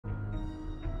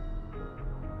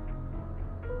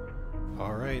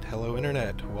Alright, hello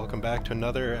Internet. Welcome back to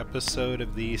another episode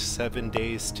of the 7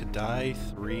 Days to Die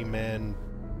 3-man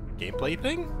gameplay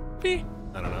thing?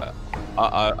 I don't know.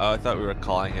 I thought we were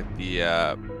calling it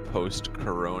the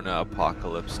post-corona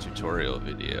apocalypse tutorial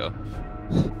video.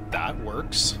 That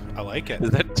works. I like it.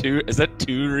 Is that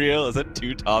too real? Is that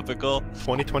too topical?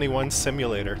 2021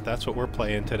 Simulator. That's what we're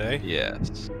playing today.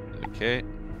 Yes. Okay.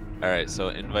 Alright, so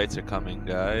invites are coming,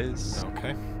 guys.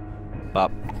 Okay.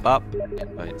 Bop, bop.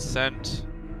 Invite sent.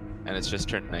 And it's just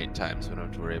turned nighttime, so we don't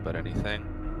have to worry about anything.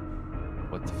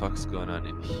 What the fuck's going on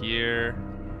in here?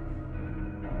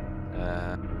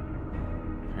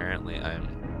 Apparently I'm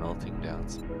melting down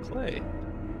some clay.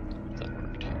 That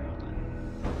worked here.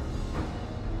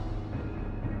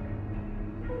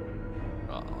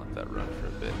 Well, I'll let that run for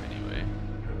a bit anyway.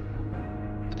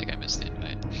 I think I missed the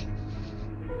invite.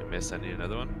 I miss any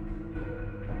another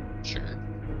one? Sure.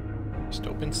 Just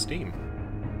open Steam.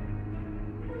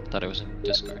 Thought it was in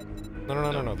Discord.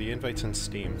 No. The invite's in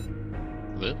Steam.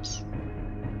 Whoops.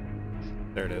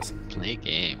 There it is. Play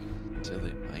game.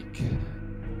 Silly Mike.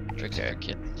 Tricks Okay. for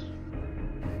kids.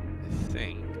 I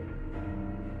think.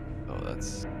 Oh,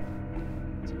 that's.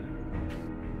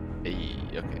 Hey,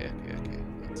 okay.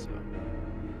 So.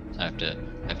 I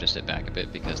have to sit back a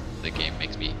bit because the game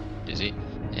makes me dizzy,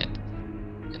 and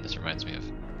this reminds me of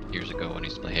years ago when I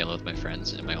used to play Halo with my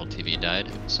friends and my old TV died,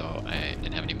 so I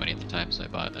didn't have any money at the time, so I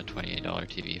bought a $28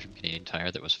 TV from Canadian Tire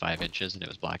that was 5 inches and it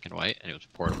was black and white and it was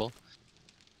portable.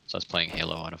 So I was playing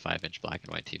Halo on a 5-inch black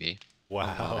and white TV.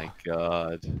 Wow. Oh my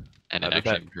god. And How it did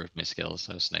actually that- improved my skills.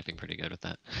 I was sniping pretty good with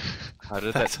that. How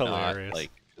did That's that hilarious. not,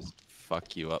 like, just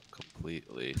fuck you up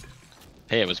completely?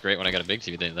 Hey, it was great when I got a big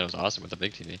TV. That was awesome with a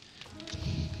big TV.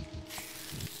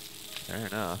 Fair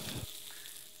enough.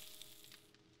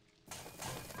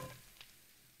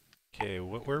 Okay,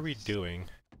 what were we doing?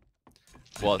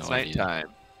 Well, no it's idea.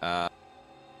 nighttime.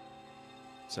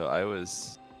 So I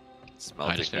was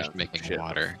smelting just finished down making shit in the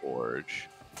water. forge.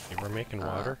 You were making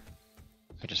water?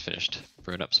 I just finished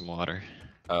brewing up some water.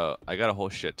 Oh, I got a whole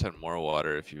shit ton more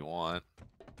water if you want.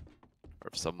 Or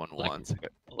if someone Like- wants.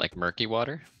 Like murky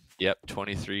water? Yep,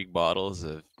 23 bottles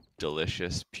of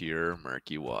delicious, pure,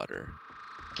 murky water.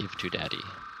 Give to daddy.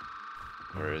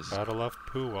 Where is... Gotta love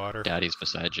poo water. Daddy's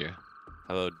beside you.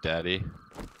 Hello, Daddy.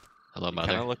 Hello, You kind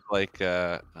mother. of look like...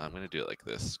 I'm going to do it like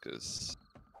this, because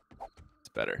it's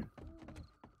better.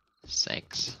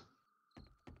 Thanks.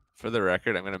 For the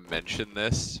record, I'm going to mention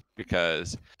this,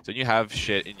 because when you have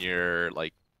shit in your,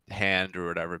 like, hand or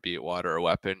whatever, be it water or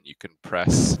weapon, you can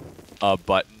press a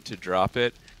button to drop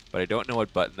it. But I don't know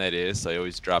what button that is, so I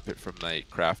always drop it from the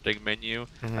crafting menu.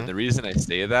 Mhm. And the reason I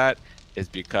say that is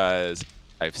because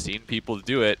I've seen people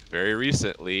do it very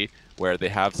recently where they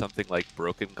have something like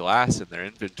broken glass in their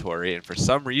inventory, and for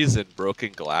some reason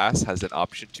broken glass has an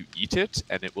option to eat it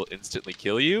and it will instantly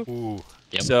kill you. Ooh,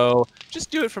 Yep. So just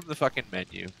do it from the fucking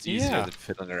menu. It's easier Yeah. than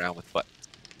fiddling around with buttons.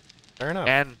 fair enough.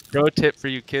 And pro tip for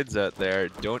you kids out there,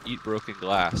 don't eat broken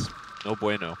glass. No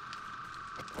bueno.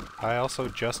 I also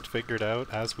just figured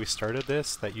out as we started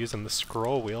this that using the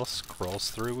scroll wheel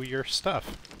scrolls through your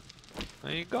stuff.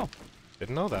 There you go.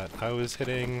 Didn't know that. I was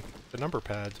hitting the number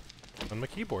pad on my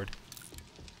keyboard.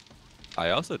 I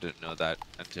also didn't know that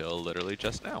until literally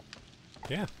just now.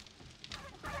 Yeah.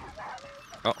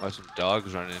 Oh, there's some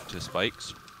dogs running into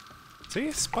spikes.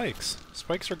 See? Spikes.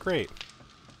 Spikes are great. I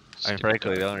mean, Stupid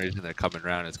frankly, the dog. only reason they're coming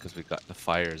around is because we got the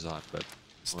fires on, but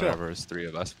Still, whatever, it's 3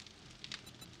 of us.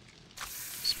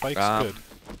 Spikes good.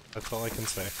 That's all I can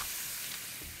say.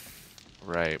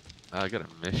 Right. I got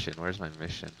a mission. Where's my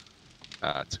mission?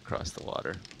 Ah, it's across the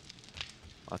water.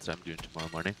 That's what I'm doing tomorrow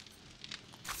morning.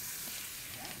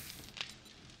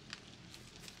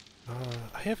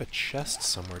 I have a chest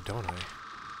somewhere, don't I?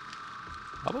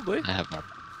 Probably. I have a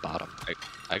bottom.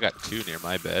 I got 2 near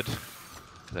my bed.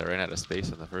 'Cause I ran out of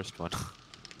space on the first one.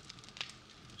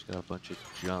 Just got a bunch of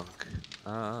junk.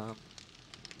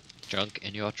 Junk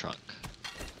in your trunk.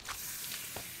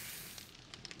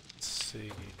 Let's see.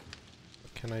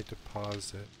 What can I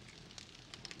deposit?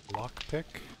 Lockpick?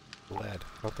 Lead.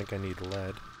 I don't think I need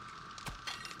lead.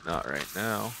 Not right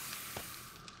now.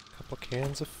 Couple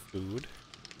cans of food.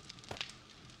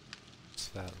 What's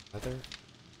that? Leather?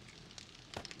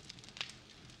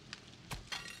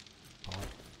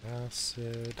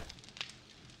 Acid.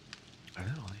 I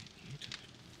don't know what I need.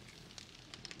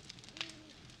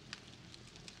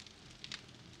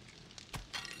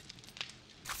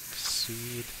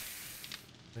 Seed.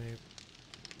 Maybe.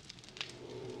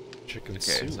 Chicken Okay,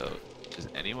 soup. so does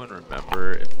anyone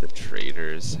remember if the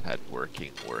traders had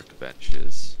working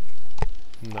workbenches?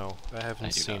 No, I I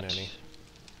haven't do seen not. any.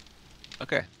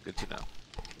 Okay, good to know.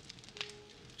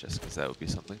 just because that would be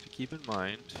something to keep in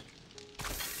mind.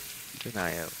 Keep an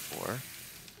eye out for.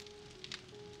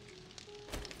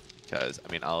 Because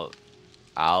I mean, I'll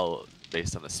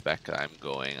based on the spec I'm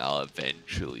going, I'll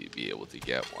eventually be able to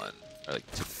get one, or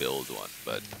like to build one,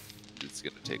 but it's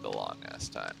gonna take a long ass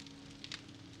time.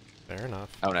 Fair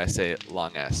enough. And when I say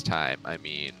long ass time, I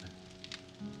mean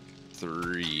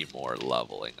 3 more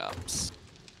leveling ups.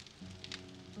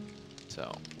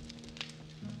 So,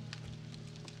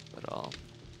 but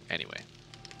anyway.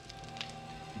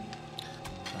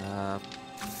 Right.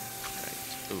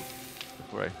 Ooh,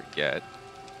 before I forget,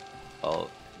 I'll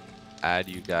add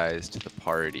you guys to the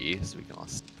party so we can all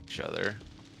see each other.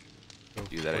 So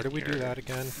Do that. where do we do that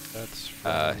again? That's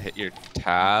hit your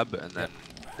tab and then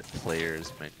the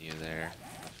players menu there,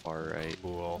 on the far right.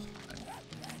 cool.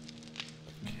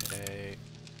 Okay.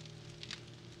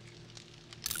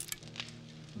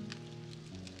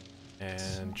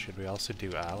 And should we also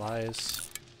do allies?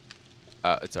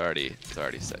 It's already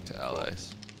set to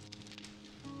allies.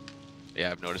 Yeah,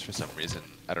 I've noticed for some reason,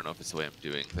 I don't know if it's the way I'm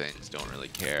doing things, don't really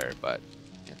care, but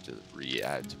you have to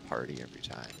re-add to party every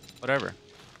time. Whatever.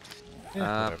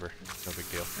 Yeah, whatever. No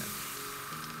big deal.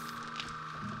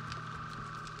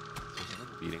 There's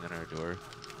someone beating on our door.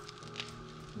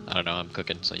 I don't know, I'm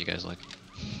cooking, so you guys look.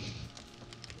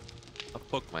 I'll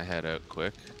poke my head out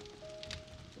quick.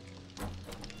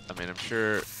 I mean, I'm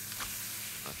sure... I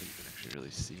don't think you can actually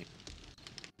really see.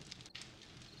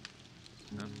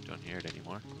 No, don't hear it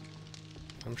anymore.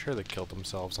 I'm sure they killed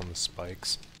themselves on the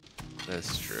spikes.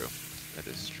 That's true. That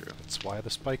is true. That's why the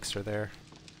spikes are there.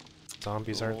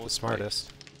 Zombies aren't the Old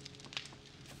smartest.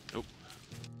 Nope.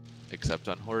 Except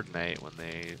on Horde Night when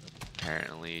they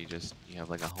apparently just, you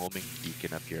have like a homing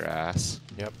beacon up your ass.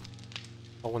 Yep.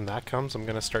 Well, when that comes, I'm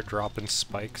gonna start dropping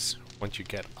spikes once you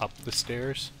get up the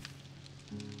stairs.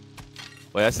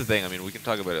 Well, that's the thing. I mean, we can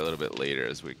talk about it a little bit later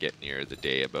as we get near the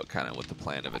day about kind of what the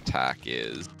plan of attack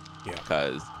is. Yeah.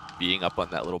 Because being up on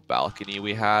that little balcony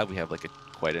we have like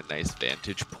quite a nice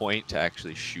vantage point to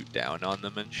actually shoot down on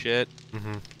them and shit.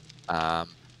 Mm-hmm.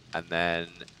 And then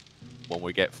when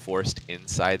we get forced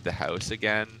inside the house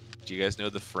again, do you guys know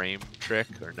the frame trick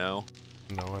or no?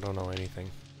 No, I don't know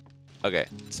anything. Okay,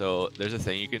 so there's a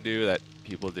thing you can do that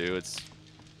people do.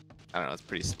 I don't know, it's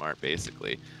pretty smart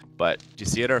basically. But do you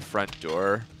see at our front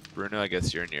door, Bruno? I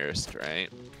guess you're nearest, right?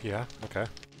 Yeah, okay.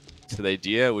 So the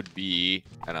idea would be,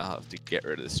 and I'll have to get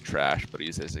rid of this trash, but I'll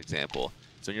use this as an example.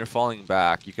 So when you're falling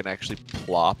back, you can actually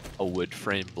plop a wood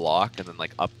frame block and then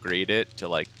like upgrade it to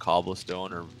like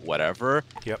cobblestone or whatever.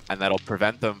 Yep. And that'll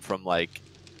prevent them from like,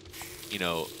 you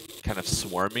know, kind of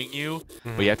swarming you.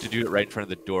 Mm-hmm. But you have to do it right in front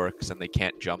of the door because then they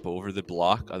can't jump over the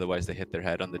block. Otherwise they hit their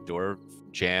head on the door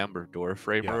jamb or door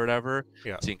frame or whatever.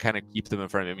 Yeah. So you can kind of keep them in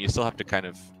front of them. You still have to kind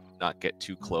of not get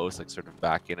too close, like sort of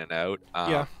back in and out.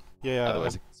 Yeah.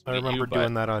 Otherwise I remember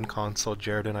doing that on console,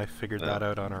 Jared and I figured that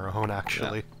out on our own,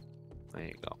 actually. Yeah. There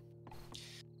you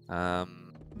go.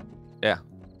 Yeah.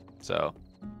 So,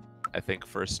 I think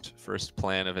first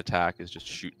plan of attack is just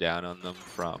shoot down on them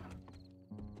from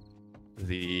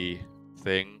the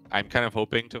thing. I'm kind of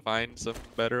hoping to find some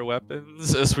better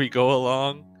weapons as we go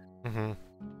along. Mm-hmm.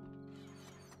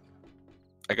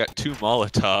 I got 2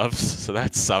 Molotovs, so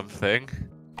that's something.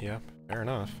 Yeah, fair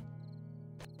enough.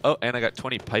 Oh, and I got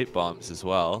 20 pipe bombs as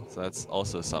well, so that's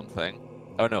also something.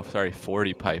 Oh no, sorry,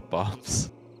 40 pipe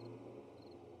bombs.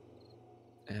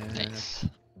 Nice.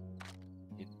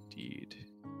 Indeed.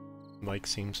 Mike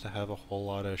seems to have a whole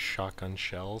lot of shotgun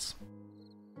shells.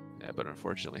 Yeah, but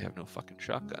unfortunately I have no fucking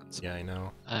shotguns. Yeah, I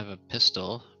know. I have a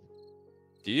pistol.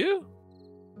 Do you?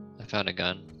 I found a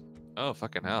gun. Oh,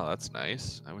 fucking hell, that's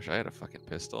nice. I wish I had a fucking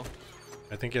pistol.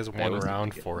 I think he has I one wasn't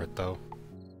round thinking- for it, though.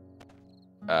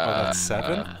 That's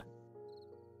 7?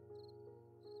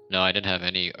 No, I didn't have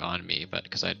any on me, but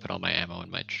because I had put all my ammo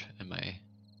in my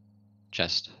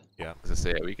chest. Yeah, as I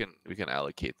say, we can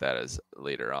allocate that as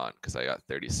later on because I got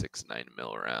 36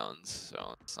 9mm rounds,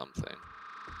 so it's something.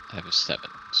 I have a 7,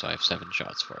 so I have 7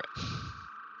 shots for it.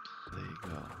 There you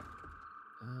go.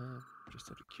 Just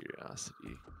out of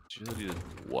curiosity, agility does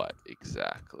what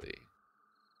exactly?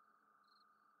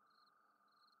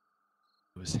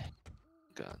 It was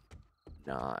gun,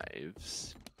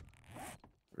 knives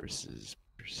versus.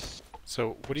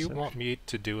 So, what do you want me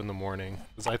to do in the morning?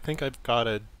 Because I think I've got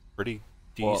a pretty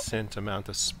decent amount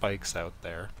of spikes out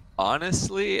there.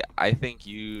 Honestly, I think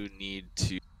you need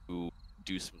to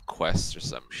do some quests or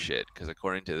some shit, because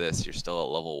according to this, you're still at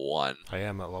level 1. I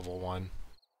am at level 1.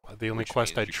 The only Which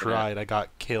quest I means you're gonna- tried, I got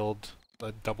killed,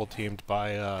 double teamed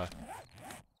by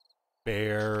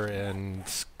bear and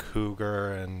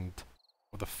cougar and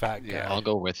the fat guy. I'll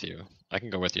go with you. I can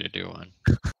go with you to do one.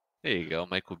 There you go.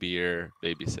 Mike will be your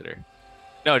babysitter.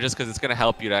 No, just because it's gonna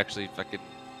help you to actually fucking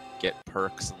get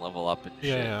perks and level up and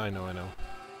shit. Yeah, I know. You know.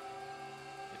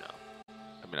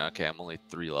 I mean, okay, I'm only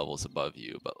 3 levels above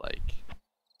you, but like,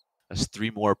 that's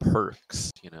 3 more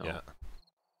perks. You know. Yeah.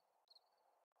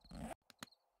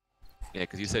 Yeah,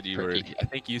 because you said you were. Perky. I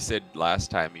think you said last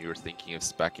time you were thinking of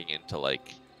speccing into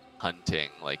like hunting,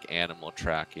 like animal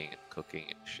tracking and cooking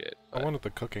and shit. I wanted the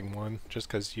cooking one, just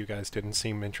because you guys didn't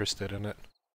seem interested in it.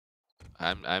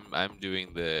 I'm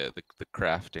doing the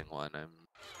crafting one. I'm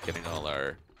getting all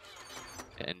our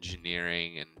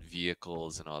engineering and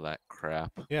vehicles and all that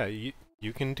crap. Yeah,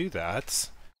 you can do that,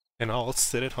 and I'll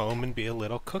sit at home and be a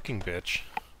little cooking bitch.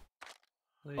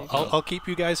 I'll keep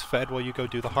you guys fed while you go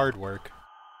do the hard work.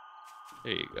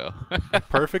 There you go.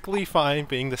 Perfectly fine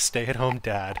being the stay-at-home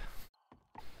dad.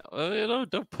 Well,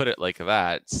 don't put it like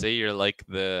that. Say you're like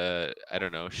the, I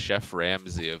don't know, Chef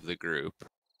Ramsay of the group.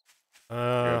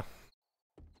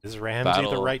 Is Ramsay the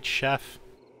Battle- right chef?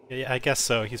 Yeah, I guess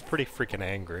so. He's pretty freaking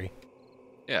angry.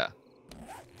 Yeah.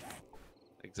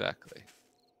 Exactly.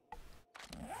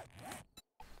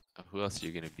 Who else are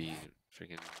you gonna be?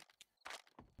 Freaking.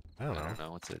 I don't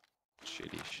know. What's a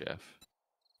shitty chef?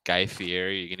 Guy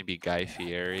Fieri. You're gonna be Guy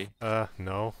Fieri.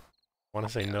 No. Want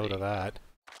to say no to that.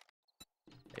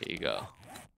 There you go.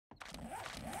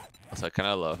 Also, I kind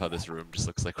of love how this room just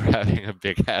looks like we're having a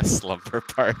big ass slumber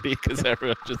party because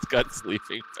everyone just got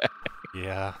sleeping bags.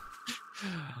 Yeah.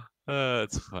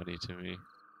 It's funny to me.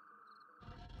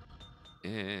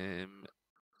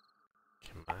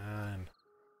 Come on.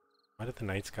 Why did the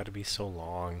nights gotta be so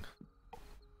long?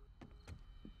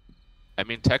 I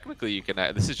mean, technically, you can.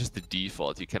 This is just the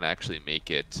default. You can actually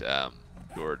make it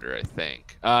shorter, I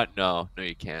think. No,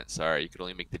 you can't. Sorry, you can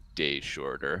only make the day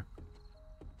shorter.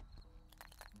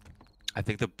 I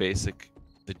think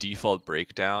the default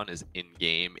breakdown is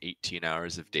in-game 18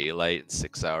 hours of daylight and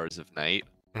 6 hours of night.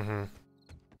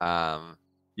 Mm-hmm.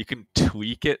 You can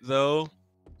tweak it though,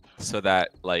 so that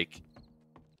like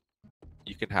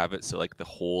you can have it so like the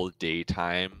whole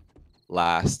daytime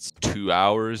lasts 2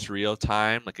 hours real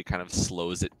time. Like it kind of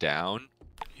slows it down.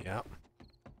 Yeah.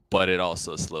 But it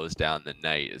also slows down the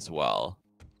night as well.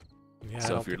 Yeah.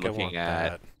 So if you're looking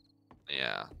at, that.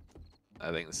 yeah,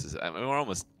 I think this is. I mean, we're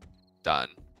almost done.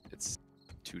 It's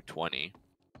 2:20.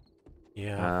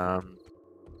 Yeah.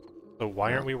 So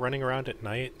why aren't we running around at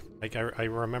night? Like I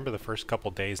remember the first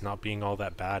couple days not being all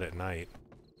that bad at night.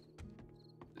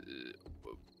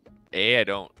 I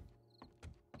don't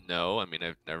know. I mean,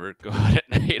 I've never go out at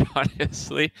night,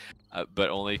 honestly, but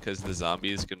only because the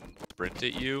zombies can sprint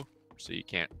at you, so you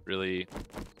can't really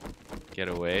get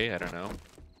away. I don't know.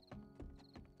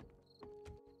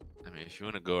 I mean, if you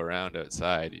want to go around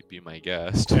outside, you'd be my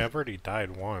guest. Yeah, I've already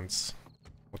died once.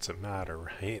 What's it matter,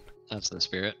 right? That's the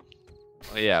spirit.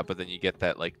 Oh, yeah, but then you get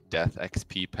that like death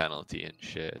XP penalty and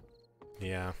shit.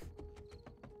 Yeah.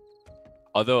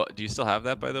 Although, do you still have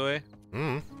that, by the way?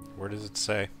 Where does it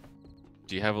say?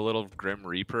 Do you have a little Grim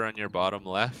Reaper on your bottom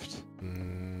left?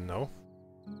 No.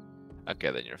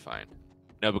 Okay, then you're fine.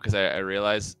 No, because I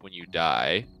realized when you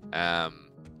die,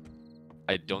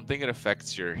 I don't think it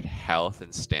affects your health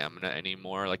and stamina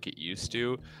anymore like it used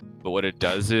to. But what it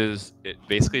does is it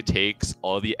basically takes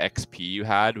all the XP you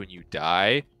had when you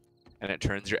die, and it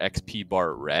turns your XP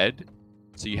bar red.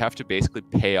 So you have to basically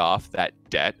pay off that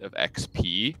debt of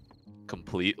XP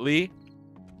completely.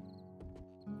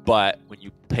 But when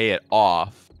you pay it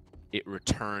off, it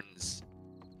returns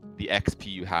the XP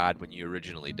you had when you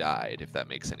originally died, if that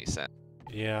makes any sense.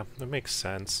 Yeah, that makes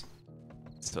sense.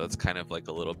 So it's kind of like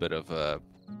a little bit of a,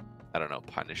 I don't know,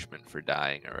 punishment for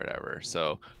dying or whatever.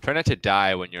 So try not to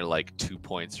die when you're like 2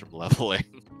 points from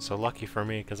leveling. So lucky for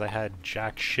me, because I had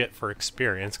jack shit for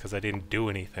experience, because I didn't do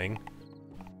anything.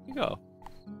 There you go.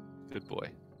 Good boy.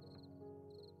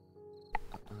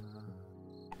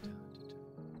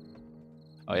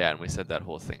 Oh yeah, and we said that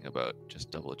whole thing about just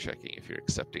double checking if you're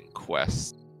accepting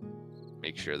quests.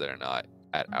 Make sure they're not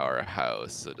at our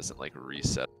house, so it doesn't like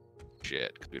reset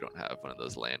shit, because we don't have one of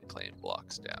those land claim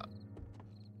blocks down.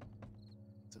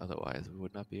 So otherwise, we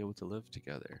would not be able to live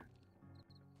together.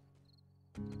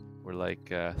 We're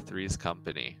like Three's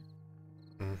Company.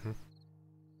 Mm-hmm.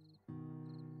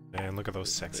 Man, look at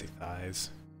those sexy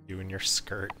thighs. You and your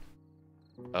skirt.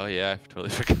 Oh yeah, I totally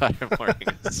forgot I'm wearing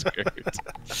a skirt.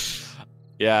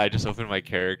 Yeah, I just opened my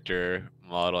character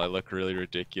model. I look really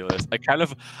ridiculous. I kind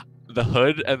of, the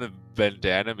hood and the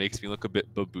bandana makes me look a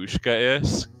bit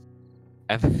babushka-ish.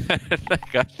 And then I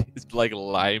got these like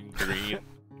lime green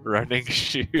running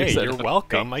shoes. Hey, I you're don't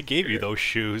welcome. think- I gave you those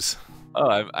shoes.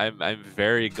 Oh, I'm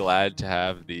very glad to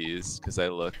have these because I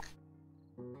look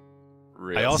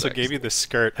real I also sexy. gave you the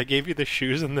skirt. I gave you the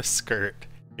shoes and the skirt.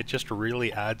 It just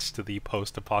really adds to the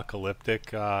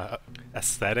post-apocalyptic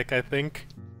aesthetic, I think.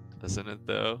 Doesn't it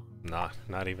though? Nah,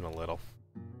 not even a little.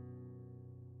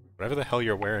 Whatever the hell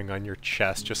you're wearing on your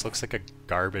chest just looks like a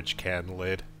garbage can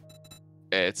lid.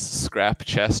 It's scrap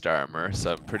chest armor,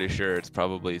 so I'm pretty sure it's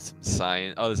probably some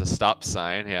sign. Oh, there's a stop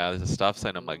sign. Yeah, there's a stop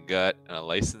sign on my gut, and a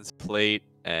license plate,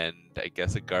 and I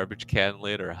guess a garbage can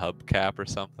lid or a hubcap or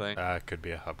something. It could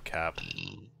be a hubcap.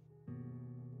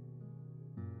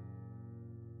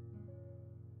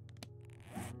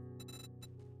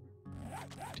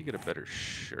 To get a better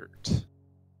shirt.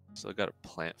 Still got a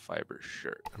plant fiber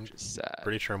shirt, which is sad.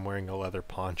 Pretty sure I'm wearing a leather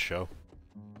poncho.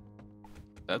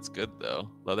 That's good though.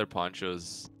 Leather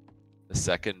poncho's the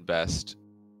second best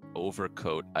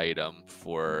overcoat item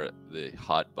for the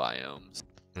hot biomes.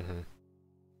 Mm-hmm.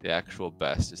 The actual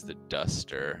best is the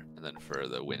duster, and then for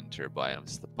the winter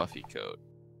biomes, the puffy coat.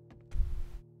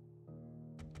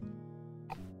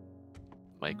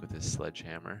 Mike with his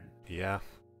sledgehammer. Yeah.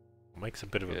 Mike's a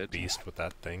bit of a Good. beast with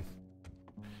that thing.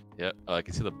 Yep. Oh, I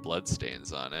can see the blood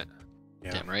stains on it.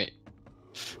 Yeah. Damn right.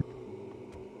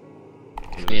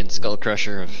 Me and Skull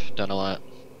Crusher have done a lot.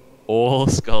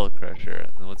 Old Skull Crusher.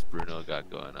 And what's Bruno got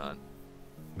going on?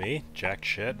 Me? Jack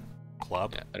shit?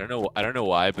 Club? Yeah, I don't know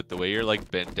why, but the way your like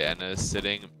bandana is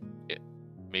sitting, it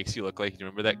makes you look like, you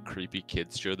remember that creepy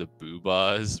kids show, the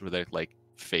Boobas, where their like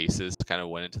faces kind of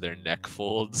went into their neck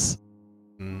folds?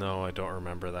 No, I don't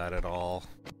remember that at all.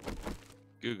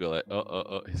 Google it.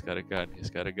 Oh, he's got a gun. He's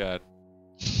got a gun.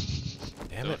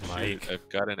 Damn Don't it, shoot. Mike. I've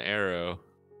got an arrow.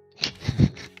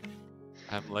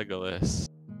 I'm Legolas.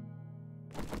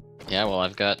 Yeah, well,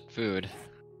 I've got food.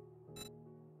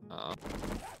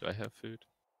 Do I have food?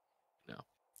 No.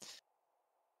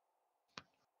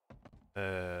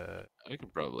 We can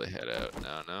probably head out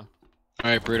now, no?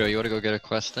 Alright, Bruno, you wanna go get a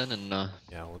quest then, and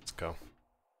Yeah, let's go.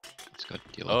 let's go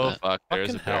deal with Oh that. fuck, there's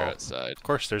a Fucking bear hell. outside. Of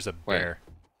course there's a Where?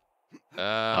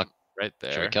 bear. Right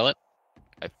there. Should we kill it?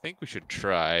 I think we should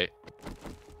try.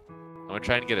 I'm gonna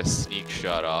try and get a sneak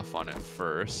shot off on it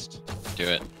first. Do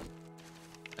it.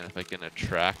 And if I can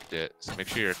attract it, so make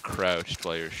sure you're crouched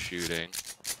while you're shooting.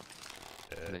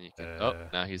 And then you can. Oh,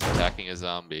 now he's attacking a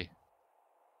zombie.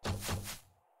 Come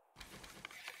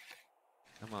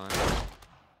on.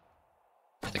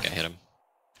 I think I hit him.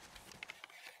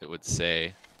 It would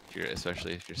say,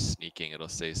 especially if you're sneaking, it'll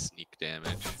say sneak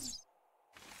damage.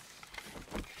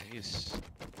 He's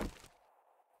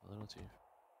a little too.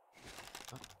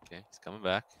 Oh, okay, he's coming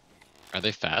back. Are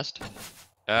they fast?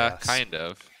 Yes. Kind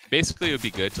of. Basically, it would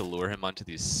be good to lure him onto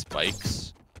these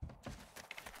spikes.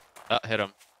 Oh, hit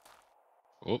him.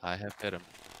 Oop. I have hit him.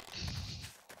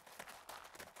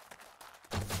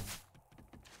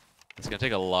 It's gonna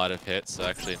take a lot of hits, so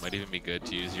actually it might even be good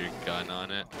to use your gun on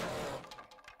it.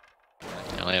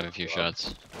 I only have a few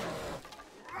shots.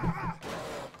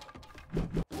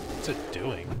 What's it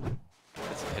doing?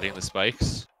 It's hitting the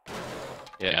spikes.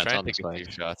 Yeah, Yeah, it's try on and the take a few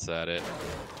spike. shots at it.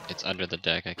 It's under the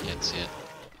deck, I can't see it.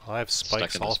 Well, I have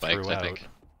spikes Stuck in all the spikes, I throughout. think.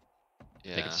 I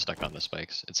think Yeah, it's stuck on the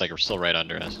spikes. It's like we're still right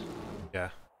under us. Yeah,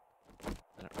 I'm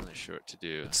not really sure what to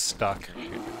do. it's stuck. Can I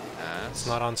shoot your ass? It's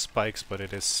not on spikes, but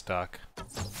it is stuck.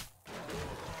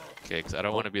 Okay, because I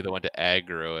don't want to be the one to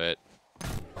aggro it.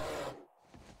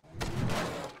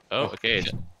 Oh, okay,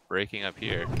 it's breaking up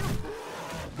here.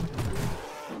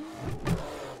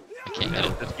 I can't hit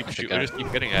it. Just keep with the shooting. gun. We'll just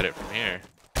keep getting at it from here.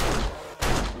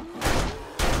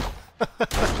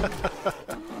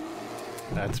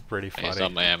 That's pretty I used funny. all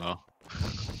my ammo.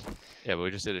 Yeah, but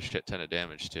we just did a shit ton of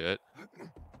damage to it.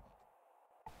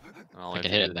 All If I I can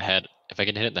have hit it to in the head. If I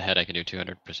can hit it in the head, I can do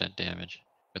 200% damage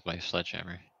with my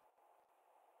sledgehammer.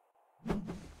 do-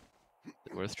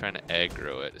 Worth trying to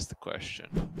aggro it is the question.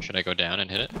 Should I go down and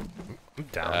hit it? I'm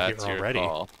down That's here your already.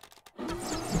 call.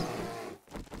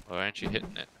 Why aren't you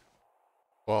hitting it?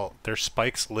 Well, there's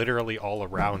spikes literally all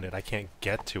around it. I can't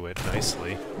get to it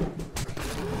nicely.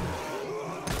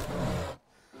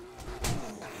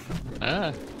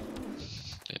 Ah!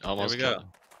 It almost we go. killed him.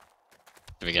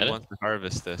 Did we get Who it? wants to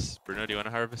harvest this? Bruno, do you want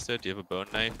to harvest it? Do you have a bone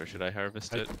knife, or should I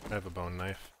harvest it? I have a bone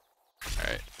knife.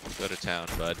 Alright, go to town,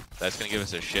 bud. That's gonna give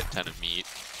us a shit ton of meat.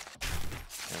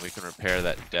 And we can repair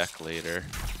that deck later.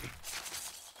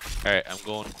 Alright, I'm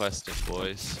going questing,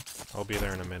 boys. I'll be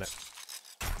there in a minute.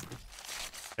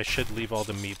 I should leave all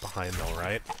the meat behind though,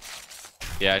 right?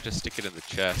 Yeah, just stick it in the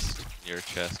chest. In your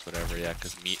chest, whatever, yeah,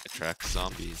 because meat attracts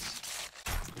zombies.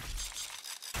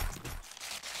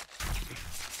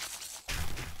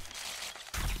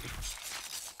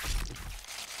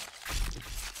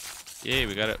 Yay,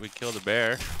 we got it. We killed a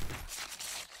bear.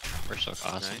 We're so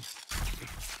awesome. Nice.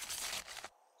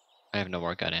 I have no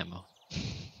more gun ammo.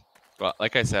 Well,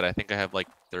 like I said, I think I have like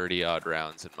 30 odd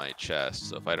rounds in my chest,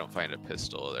 so if I don't find a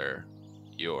pistol, they're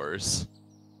yours.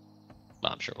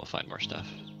 Well, I'm sure we'll find more stuff.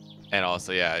 And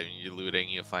also, yeah, you're looting,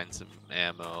 you'll find some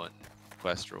ammo and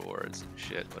quest rewards and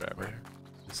shit, whatever.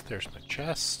 There's my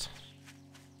chest.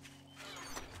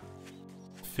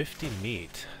 50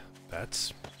 meat.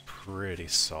 That's pretty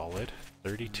solid.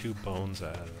 32 bones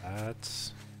out of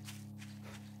that.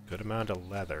 Good amount of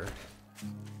leather.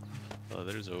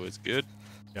 Leather's always good.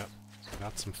 Yep.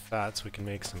 Got some fat so we can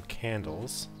make some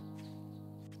candles.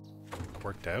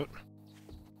 Worked out.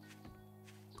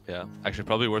 Yeah, actually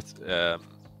probably worth for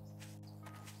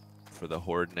the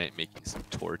Horde night making some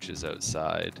torches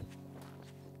outside.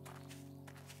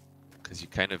 Because you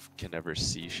kind of can never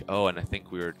see oh, and I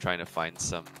think we were trying to find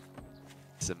some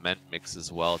cement mix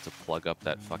as well to plug up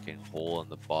that fucking hole in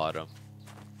the bottom.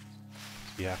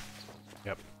 Yeah.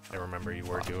 Yep. I remember you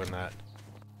were doing that.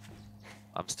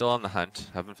 I'm still on the hunt.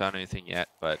 Haven't found anything yet,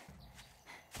 but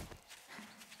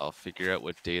I'll figure out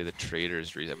what day the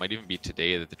traders restock. It might even be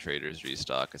today that the traders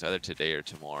restock. It's either today or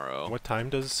tomorrow. What time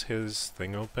does his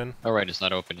thing open? Oh right, it's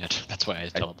not open yet. That's why I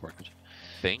teleported.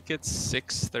 I think it's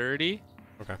 6:30.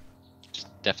 Okay. It's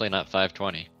definitely not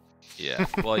 5:20. Yeah.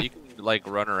 Well, you can like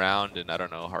run around and I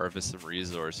don't know, harvest some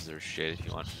resources or shit if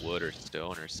you want wood or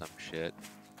stone or some shit.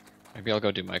 Maybe I'll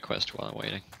go do my quest while I'm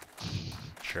waiting.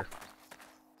 Sure.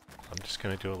 I'm just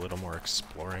gonna do a little more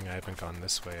exploring. I haven't gone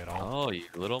this way at all. Oh, you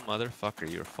little motherfucker.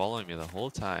 You were following me the whole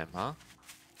time, huh?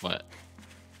 What?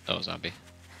 Oh, zombie.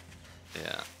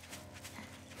 Yeah.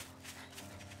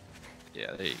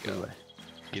 Yeah, there you go.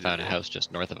 I found a house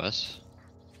just north of us.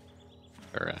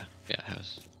 Or, yeah,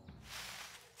 house.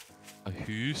 A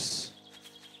hoose?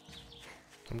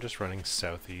 I'm just running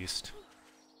southeast.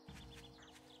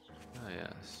 Oh,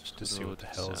 yes. Just to see what the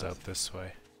hell's out this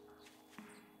way.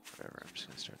 Whatever, I'm just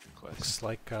gonna start the quest. Looks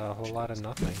like a whole lot of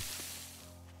nothing.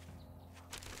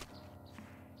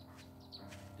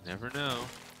 You never know.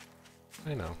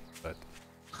 I know, but...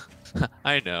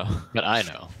 I know. But I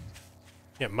know.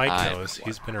 Yeah, Mike knows.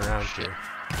 He's been around here.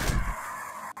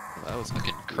 Well, that was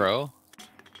Fucking crow?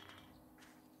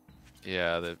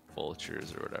 Yeah, the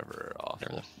vultures or whatever are awful.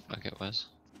 Whatever the fuck it was.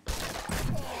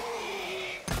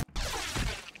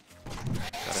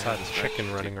 I saw the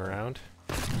chicken running around.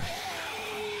 You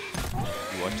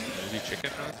watched the movie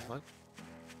Chicken Run? What?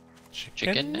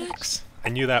 Chicken necks? I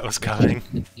knew that was coming.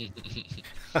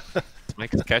 It's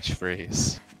Mike's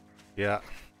catchphrase. Yeah.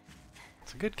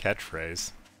 It's a good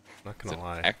catchphrase. Not It's gonna an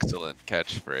lie. excellent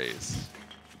catchphrase.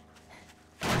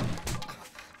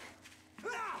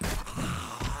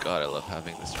 God, I love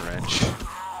having this wrench.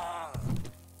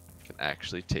 Can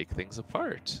actually take things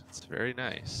apart. It's very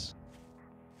nice.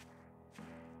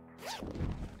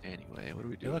 Anyway, what do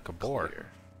we do? You're like a boar. Clear.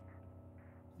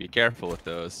 Be careful with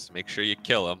those. Make sure you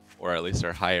kill them, or at least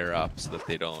they're higher up so that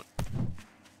they don't.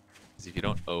 Because if you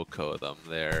don't OHKO them,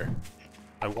 they're.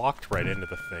 I walked right into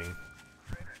the thing.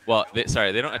 Well,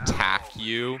 sorry, they don't attack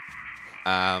you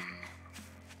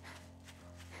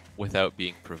without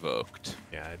being provoked.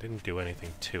 Yeah, I didn't do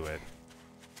anything to it.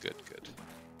 Good, good.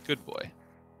 Good boy.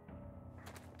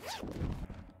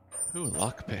 Ooh,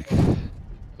 lockpick.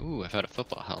 Ooh, I found a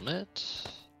football helmet.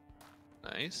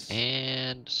 Nice.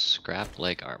 And scrap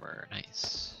leg armor.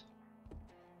 Nice.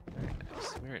 Very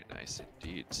nice. Very nice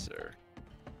indeed, sir.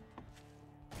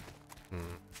 Hmm.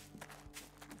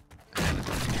 And it's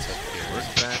up to your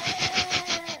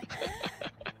workbench.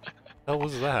 Hell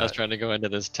was I was that? trying to go into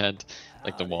this tent,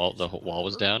 like the wall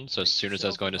was down, so as soon as I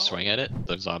was going to swing at it,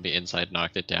 the zombie inside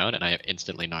knocked it down, and I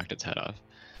instantly knocked its head off.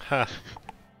 Ha.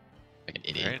 Like an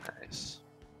idiot. Very nice.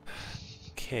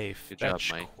 Okay, Good job,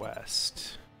 fetch Mike.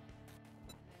 quest.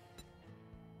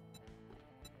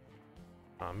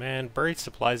 Oh man, buried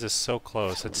supplies is so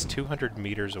close. It's 200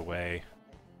 meters away.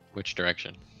 Which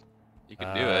direction? You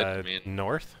can do it. I mean,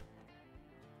 North?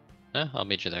 I'll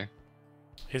meet you there.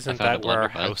 Isn't found a that where our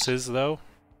blunderbuss. house is, though?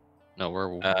 No, we're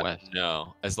west.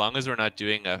 no. As long as we're not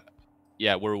doing a...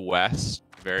 Yeah, we're west.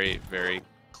 Very, very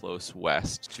close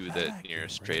west to the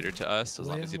nearest trader to us. As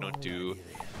long as you don't do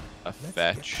a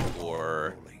fetch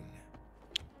or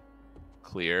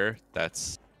clear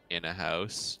that's in a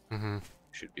house, Mm-hmm.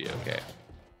 should be okay.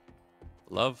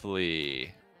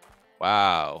 Lovely.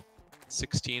 Wow.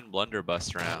 16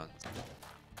 blunderbuss rounds.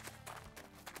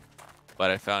 But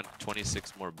I found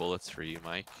 26 more bullets for you,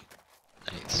 Mike.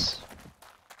 Nice.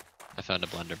 I found a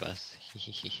blunderbuss.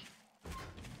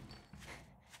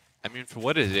 I mean, for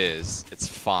what it is, it's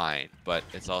fine, but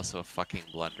it's also a fucking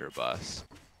blunderbuss.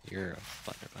 You're a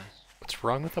blunderbuss. What's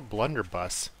wrong with a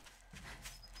blunderbuss?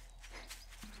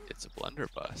 It's a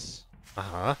blunderbuss.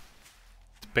 Uh-huh.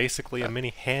 It's basically a mini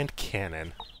hand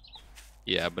cannon.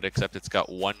 Yeah, but except it's got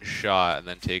one shot and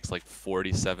then takes like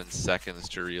 47 seconds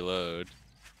to reload.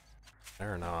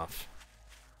 Fair enough.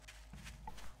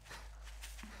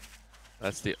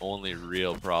 That's the only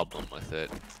real problem with it,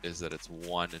 is that it's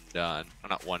one and done. Well,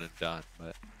 not one and done,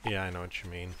 but... Yeah, I know what you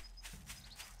mean.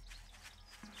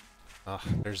 Ugh,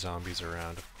 there's zombies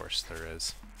around. Of course there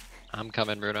is. I'm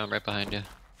coming, Bruno. I'm right behind you.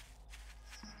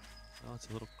 Oh, it's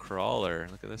a little crawler.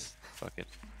 Look at this fucking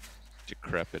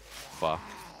decrepit fuck.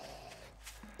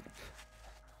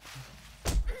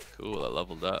 Cool, I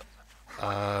leveled up.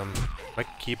 My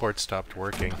keyboard stopped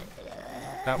working.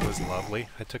 That was lovely.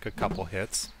 I took a couple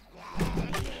hits. Should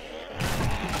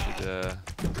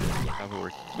have a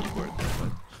working keyboard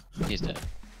there, but He's dead.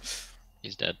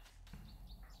 He's dead.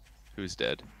 who's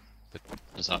dead?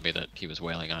 The zombie that he was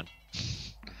wailing on.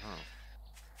 Oh.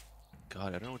 God,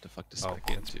 I don't know what the fuck to Oh, spec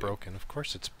it's into. broken. Of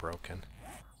course it's broken.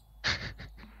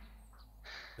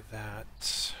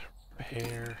 That...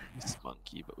 repair... It's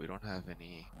monkey, but we don't have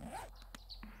any...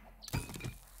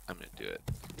 I'm gonna do it.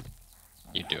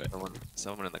 You do it.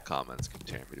 Someone in the comments can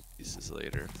tear me to pieces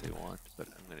later if they want, but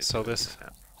I'm gonna So do this... it right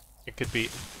now. It could be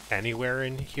anywhere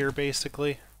in here,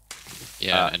 basically.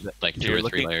 Yeah, and like if 2 you're or 3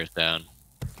 looking- layers down.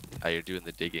 You're doing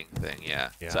the digging thing, yeah.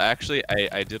 Yeah. So actually,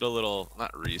 I did a little,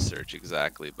 not research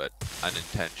exactly, but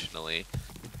unintentionally.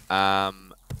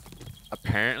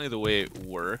 Apparently the way it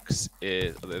works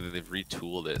is, they've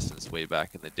retooled it since way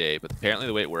back in the day, but apparently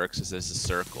the way it works is there's a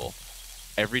circle.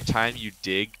 Every time you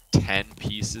dig 10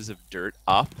 pieces of dirt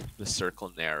up, the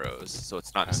circle narrows. So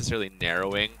it's not Okay. necessarily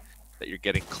narrowing that you're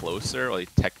getting closer, or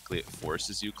technically it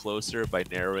forces you closer by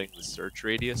narrowing the search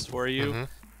radius for you. Mm-hmm.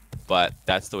 But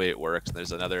that's the way it works. And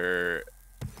there's another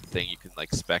thing you can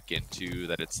like spec into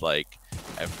that it's like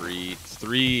every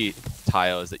 3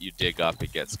 tiles that you dig up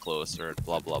it gets closer and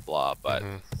blah blah blah. But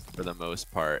Mm-hmm. for the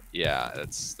most part, yeah,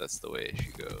 that's the way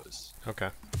she goes. Okay.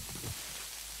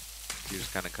 You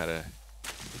just gotta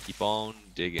keep on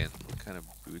digging. What kind of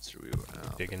boots are we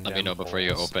wearing? Digging Let me down know before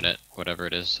you holes. open it, whatever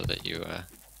it is, so that you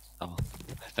I'll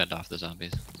fend off the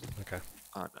zombies. Okay.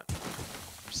 Oh no,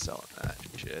 I'm selling that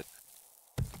shit.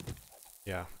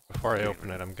 Yeah. Before I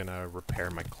open it, I'm gonna repair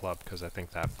my club because I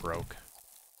think that broke.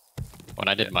 When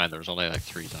I did mine, there was only like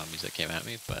 3 zombies that came at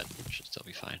me, but it should still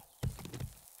be fine.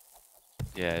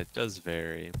 Yeah, it does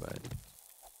vary, but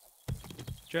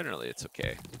generally it's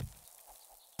okay.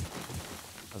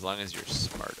 As long as you're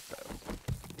smart about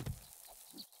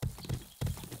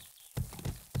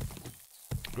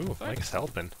it. Ooh, Mike's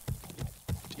helping.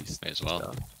 Decent May as well.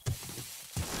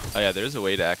 stuff. Oh yeah, there's a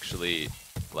way to actually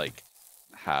like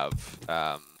have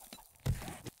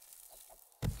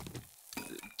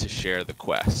to share the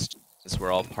quest. Since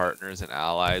we're all partners and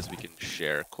allies, we can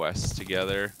share quests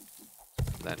together.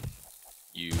 Then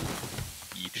you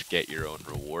each get your own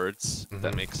rewards, if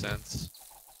that Mhm. makes sense.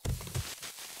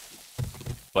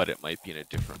 But it might be in a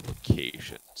different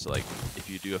location. So like if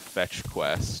you do a fetch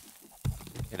quest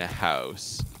in a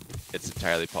house, it's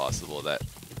entirely possible that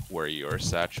where your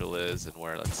satchel is and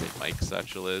where, let's say, Mike's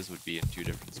satchel is would be in 2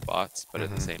 different spots, but in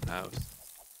the Mhm. same house.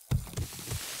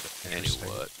 Interesting.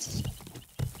 Anyways.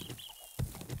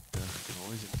 I'm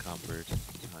always encumbered.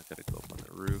 I gotta go up on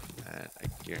the roof, and I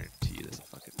guarantee there's a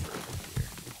fucking bird up here.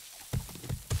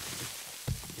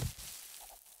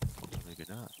 Or maybe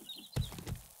not.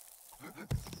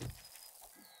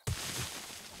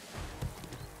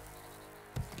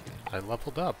 I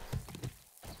leveled up.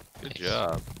 Good Nice.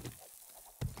 job.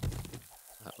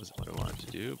 That wasn't what I wanted to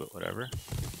do, but whatever.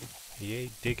 Yay,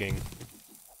 digging.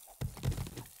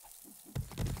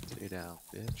 Stay down,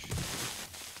 bitch.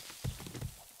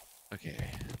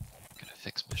 Okay. Gonna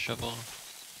fix my shovel.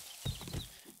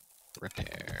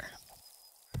 Repair.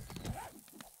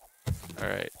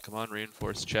 Alright, come on,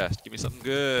 reinforced chest. Give me something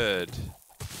good.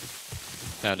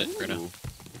 Found it, Bruno. Ooh,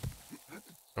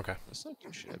 Okay. that's not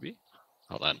too shabby.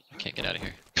 Hold on, I can't get out of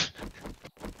here.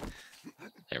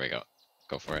 There we go.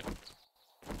 Go for it.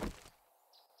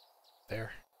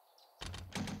 There.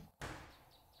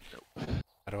 Nope.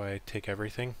 How do I take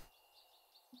everything?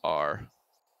 R.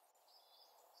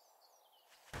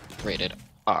 Rated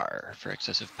R for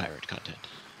excessive pirate content.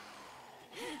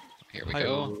 Here we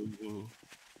go. Hi-oh.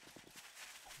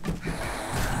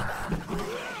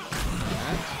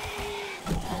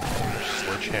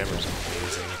 Sledgehammer's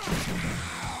amazing.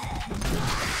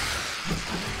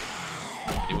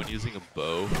 Anyone using a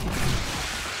bow?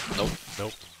 Nope,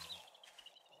 Nope.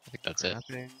 I think that's it.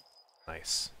 Grappling?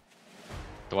 Nice.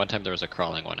 The one time there was a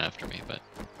crawling one after me, but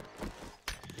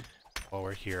While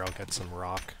we're here, I'll get some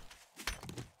rock.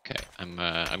 okay. I'm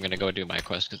gonna go do my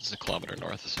quest because it's 1 kilometer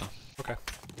north. So Okay.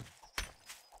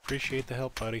 Appreciate the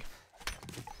help, buddy.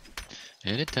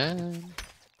 Anytime.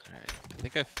 Alright, I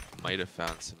think I might have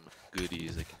found some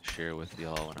goodies I can share with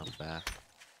y'all when I'm back.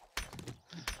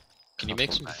 Can you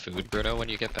make some food, Bruno, when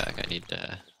you get back? I need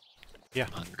Yeah.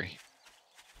 I'm hungry.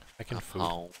 I can I'm food.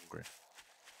 hungry.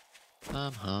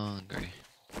 I'm hungry.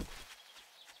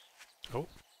 Oh,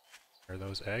 are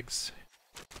those eggs?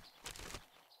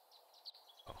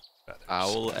 Oh, feathers.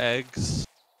 Owl eggs.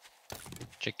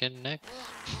 Chicken neck?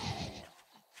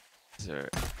 Is there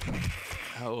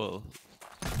owl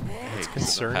It's eggs in the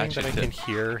concerning that I hatchet can tin?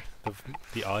 hear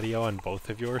the audio on both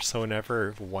of yours, so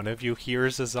whenever one of you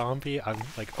hears a zombie, I'm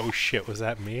like, oh shit, was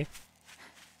that me?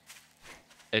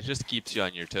 It just keeps you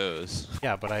on your toes.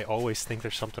 Yeah, but I always think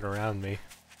there's something around me.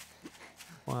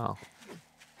 Wow.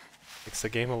 Makes the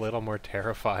game a little more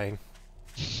terrifying.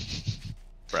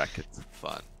 Brackets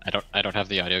fun. I don't have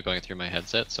the audio going through my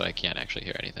headset, so I can't actually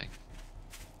hear anything.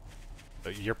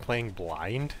 But you're playing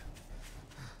blind?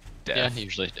 Death.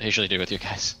 Yeah, I usually do with you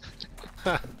guys.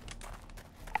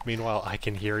 Meanwhile, I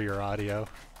can hear your audio.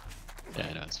 Yeah,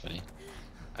 I know, it's funny.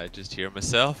 I just hear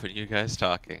myself and you guys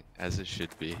talking, as it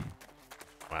should be.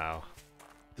 Wow.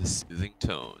 The soothing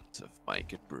tones of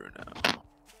Mike and Bruno.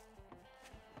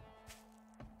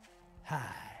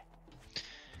 Hi.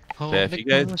 if you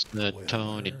guys- The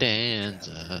Tony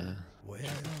Danza.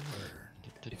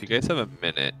 If you guys have a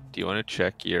minute, do you want to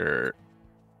check your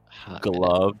Hot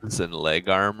gloves and leg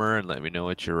armor and let me know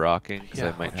what you're rocking? 'Cause Yeah,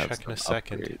 I might I'll have check in a some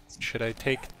second. upgrades. Should I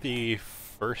take the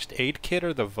first aid kit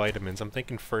or the vitamins? I'm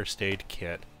thinking first aid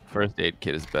kit. First aid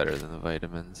kit is better than the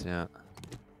vitamins, yeah.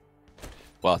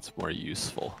 Well, it's more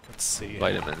useful. Let's see.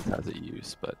 Vitamins has a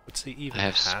use, but What's he even I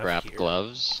have scrap here?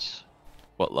 gloves.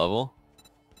 what level?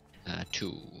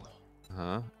 2.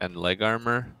 Huh? And leg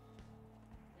armor?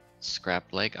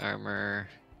 Scrap leg armor.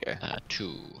 Okay.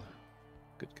 2.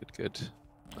 Good, good, good.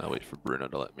 I'll wait for Bruno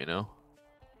to let me know.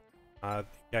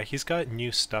 Yeah, he's got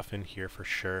new stuff in here for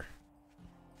sure.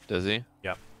 Does he?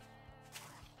 Yep.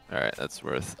 Alright, that's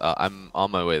worth. I'm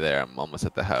on my way there. I'm almost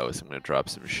at the house. I'm gonna drop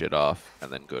some shit off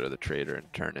and then go to the trader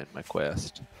and turn in my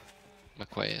quest. My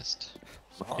quest.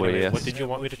 Anyway, Quest. what did you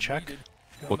want me to check?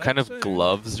 What kind of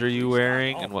gloves are you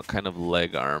wearing and what kind of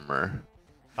leg armor?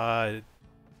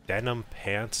 Denim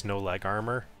pants, no leg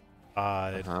armor.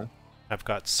 Uh-huh. I've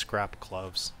got scrap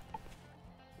gloves.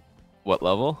 What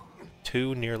level?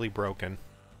 2 nearly broken.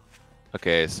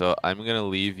 Okay, so I'm gonna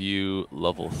leave you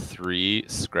level 3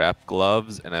 scrap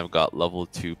gloves, and I've got level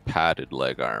 2 padded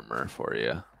leg armor for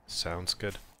you. Sounds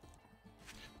good.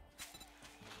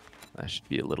 That should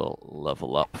be a little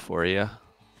level up for you.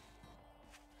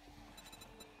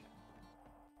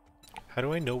 How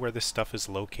do I know where this stuff is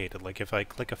located? Like, if I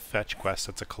click a fetch quest,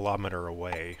 it's a kilometer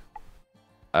away.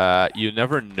 You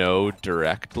never know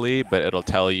directly, but it'll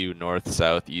tell you north,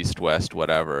 south, east, west,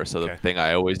 whatever. So Okay. the thing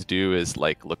I always do is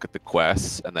like look at the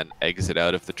quests and then exit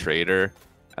out of the trader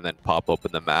and then pop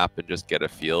open the map and just get a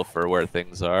feel for where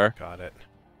things are. Got it.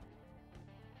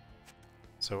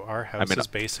 So our house is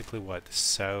basically what,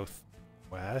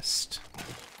 southwest?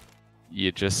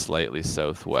 You just slightly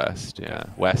southwest, yeah.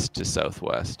 West to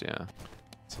southwest, yeah.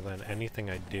 So then anything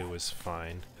I do is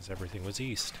fine, because everything was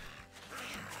east.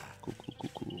 Cool, cool,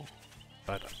 cool, cool.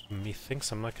 But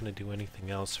methinks I'm not going to do anything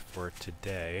else for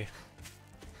today.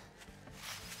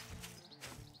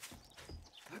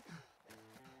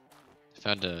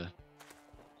 Found a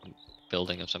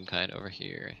building of some kind over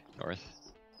here,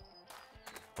 north.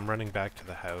 I'm running back to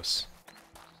the house.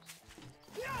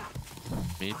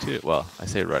 Me too. Well, I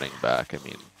say running back, I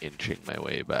mean inching my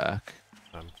way back.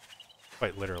 I'm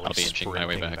quite literally I'll be inching my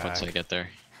way sprinting back once I get there.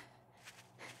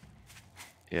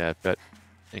 Yeah, I've got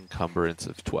encumbrance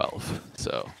of 12,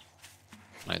 so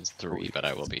Mine's 3, but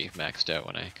I will be maxed out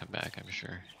when I come back, I'm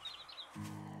sure.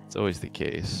 it's always the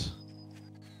case.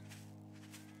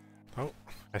 Oh,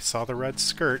 I saw the red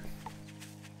skirt.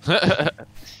 I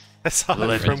saw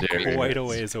it from Legendary. quite a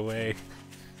ways away.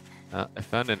 I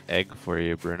found an egg for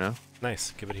you, Bruno.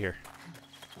 Nice, give it here.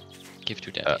 Give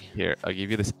to daddy. Here, I'll give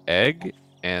you this egg,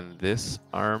 and this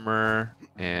armor,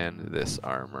 and this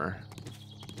armor.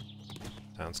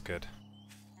 Sounds good.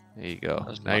 There you go.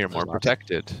 There's Now you're more lots.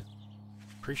 protected.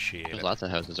 Appreciate There's it. lots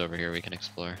of houses over here we can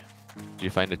explore. Did you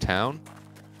find a town?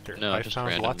 No, I just found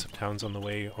random. lots of towns on the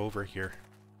way over here.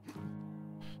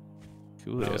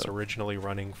 Cool. I was originally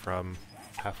running from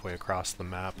halfway across the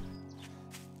map.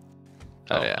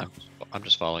 Oh, yeah. I'm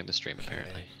just following the stream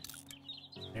apparently.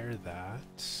 Where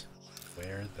that?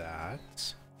 Where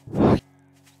that?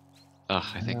 Ugh,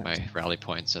 I think my rally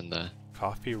point's in the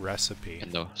Coffee recipe.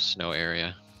 snow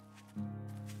area.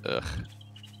 Ugh.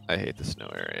 I hate the snow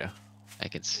area. I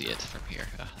can see it from here.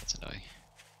 Ugh, that's annoying.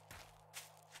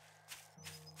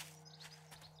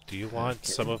 Do you want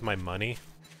some of my money?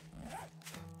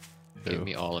 Give Who?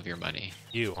 me all of your money.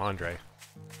 You, Andre.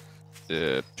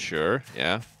 Sure.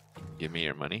 Yeah. Give me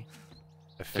your money.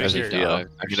 I There's a figured. deal. dog.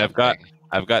 I or mean, something.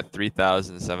 I've got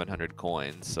 3,700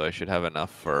 coins, so I should have enough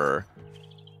for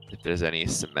if there's any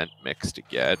cement mix to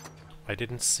get. I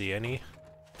didn't see any.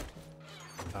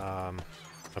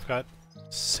 I've got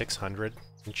 600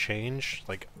 and change.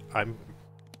 Like, I'm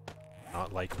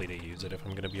not likely to use it if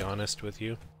I'm gonna be honest with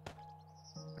you.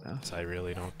 Yeah. 'Cause I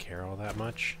really don't care all that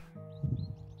much.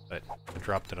 But I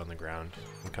dropped it on the ground.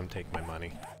 And come take my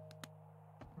money.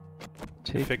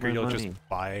 I figure you'll just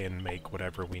buy and make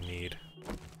whatever we need.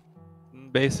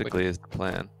 Basically is the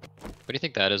plan. What do you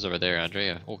think that is over there,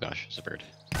 Andre? Oh gosh, it's a bird.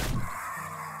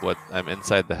 What I'm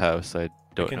inside the house, I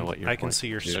don't know what you're. I can see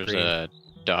your There's screen. a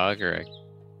dog or a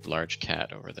large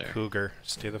cat over there. Cougar.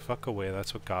 Stay the fuck away.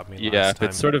 That's what got me Yeah, last if time.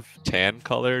 it's sort of tan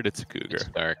colored, it's a cougar. It's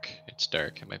dark. It's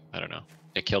dark. I don't know.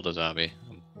 It killed a zombie.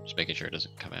 I'm just making sure it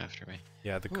doesn't come after me.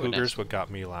 Yeah, the Ooh, a cougar's nest. what got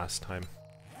me last time.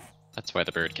 That's why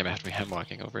the bird came after me. I'm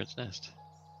walking over its nest.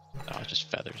 Oh, it's just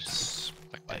feathers.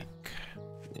 Fuck that. Spike.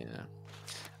 Yeah.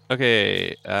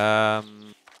 Okay.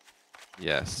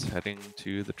 Yes, heading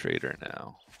to the trader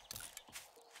now.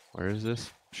 Where is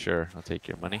this? Sure, I'll take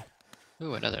your money.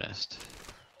 Ooh, another nest.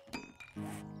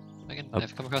 Up.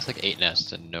 I've come across like 8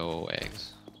 nests and no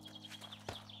eggs.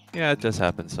 Yeah, it does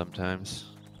happen sometimes.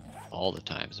 All the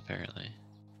times, apparently.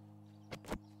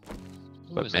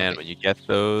 Ooh, But a man, zombie. when you get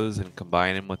those and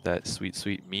combine them with that sweet,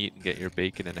 sweet meat and get your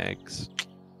bacon and eggs.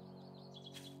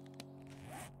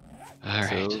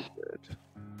 Alright, So good.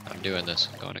 I'm doing this.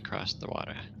 I'm going across the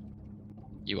water.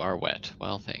 You are wet.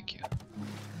 Well, thank you.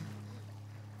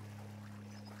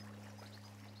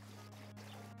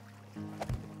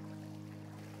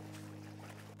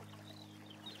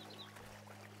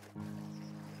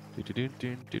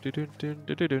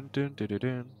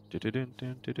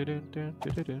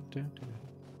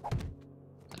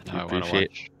 Now I want to Appreciate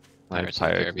watch My Pirates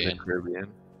Pirates of of the the Caribbean. Caribbean.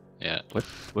 Yeah.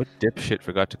 What dipshit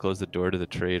forgot to close the door to the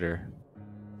trader?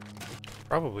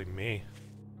 Probably me.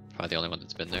 Probably the only one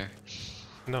that's been there.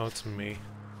 No, it's me.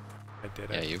 I did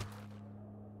Yeah, it. you.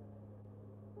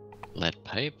 Lead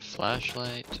pipe,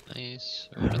 flashlight, nice.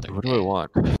 Or another What do I egg.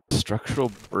 want?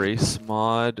 Structural brace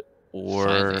mod or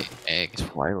Finally, egg.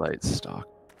 Twilight Stalk?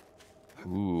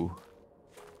 Ooh.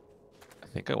 I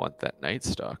think I want that Night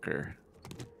Stalker.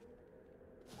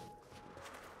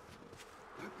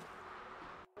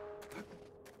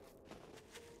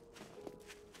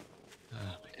 Oh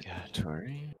my god.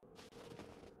 Inventory.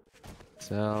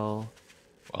 Sell.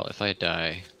 Well, if I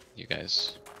die, you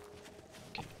guys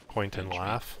can Point and Bench me.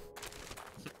 laugh.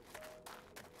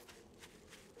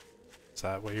 Is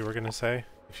that what you were gonna say?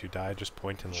 If you die, just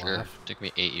point and Sure. laugh? Took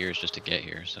me 8 years just to get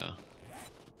here, so. I'm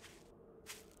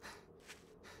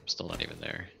still not even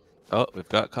there. Oh, we've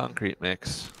got concrete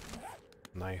mix.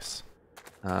 Nice.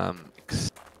 You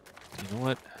know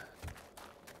what?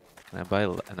 Can I buy?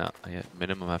 No, I at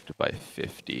minimum have to buy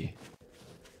 50.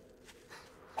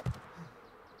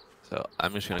 So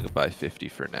I'm just gonna go buy 50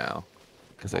 for now,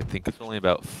 because I think it's only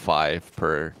about 5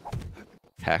 per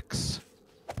hex.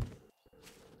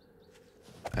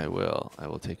 I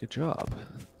will take a job.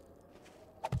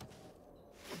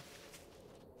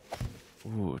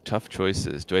 Ooh, tough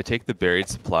choices. Do I take the buried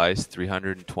supplies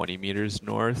 320 meters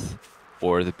north,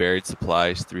 or the buried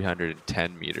supplies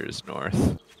 310 meters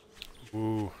north?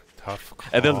 Ooh, tough call.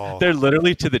 And they're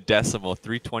literally to the decimal,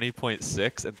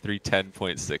 320.6 and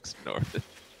 310.6 north.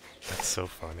 That's so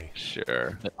funny. Sure.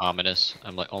 A bit ominous.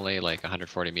 I'm like only like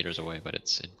 140 meters away, but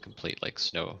it's in complete like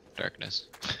snow darkness.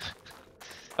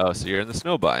 Oh, so you're in the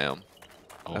snow biome.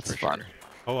 Oh, That's for fun. sure.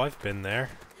 Oh, I've been there.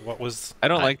 What was... I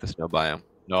don't like the snow biome.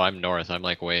 No, I'm north. I'm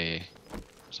like way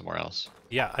somewhere else.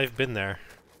 Yeah, I've been there.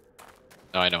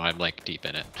 No, I know. I'm like deep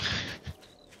in it.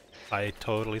 I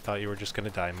totally thought you were just gonna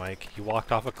die, Mike. You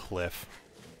walked off a cliff.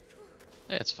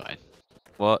 It's fine.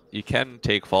 Well, you can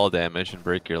take fall damage and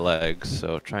break your legs,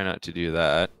 so try not to do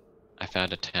that. I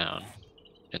found a town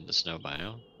in the snow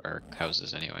biome, or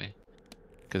houses anyway.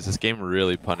 Because this game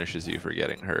really punishes you for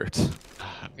getting hurt.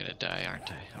 I'm gonna die, aren't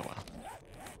I? Oh well.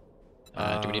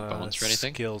 Do we need bones for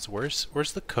anything? Skills. Where's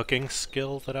the cooking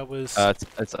skill that I was...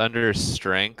 It's under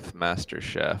Strength Master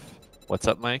Chef. What's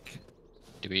up, Mike?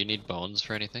 Do we need bones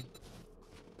for anything?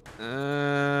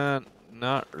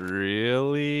 Not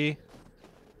really.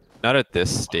 Not at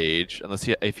this stage. Unless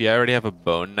if you already have a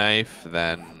bone knife,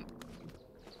 then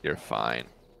you're fine.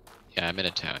 Yeah, I'm in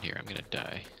a town here. I'm gonna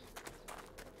die.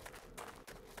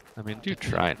 I mean, do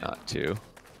try not to.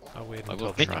 I'll wait I until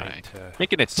will the try. night to...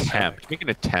 Make an attempt. Make an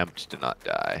attempt to not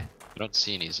die. I don't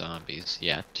see any zombies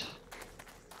yet.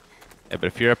 Yeah, but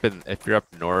if you're up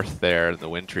north there in the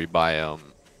wintry biome,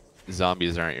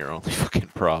 zombies aren't your only fucking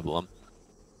problem.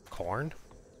 Corn?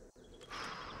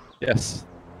 Yes.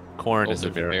 Corn Oh, is a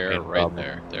there's a very bear main right problem.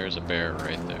 there. There's a bear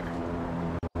right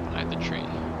there. Behind the tree.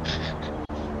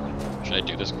 Should I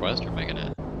do this quest or am I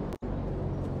gonna...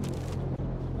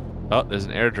 Oh, there's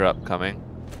an airdrop coming.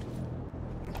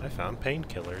 I found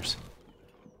painkillers.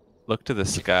 Look to the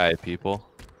sky, people.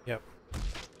 Yep.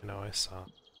 I know, I saw.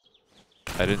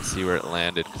 I didn't see where it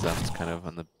landed because I was kind of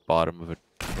on the bottom of a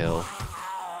hill.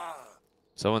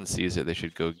 Someone sees it, they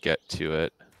should go get to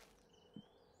it.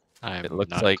 I'm It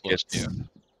looks not like close it's to you.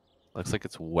 looks like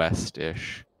it's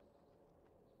west-ish.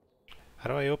 How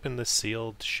do I open the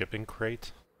sealed shipping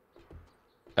crate?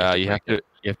 You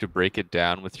have to break it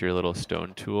down with your little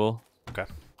stone tool. Okay.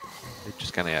 It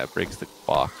just kind of breaks the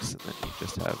box, and then you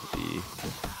just have the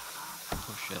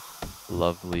Oh shit.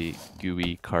 lovely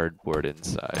gooey cardboard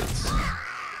insides.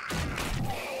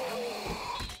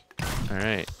 All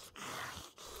right.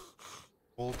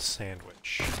 Old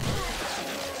sandwich.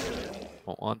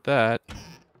 Won't want that.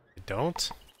 You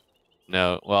don't?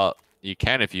 No, well, you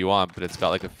can if you want, but it's got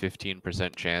like a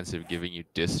 15% chance of giving you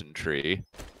dysentery.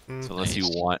 So unless you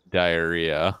Nice. want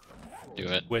diarrhea. Do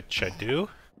it. Which I do.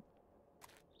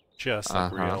 Just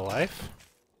like real life.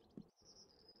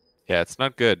 Yeah, it's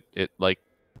not good. It like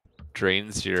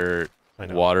drains your I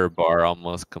know. water bar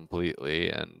almost completely,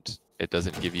 and it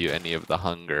doesn't give you any of the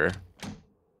hunger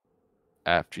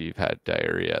after you've had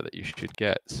diarrhea that you should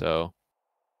get. So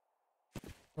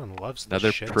Everyone loves the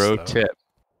another shits, pro though. tip.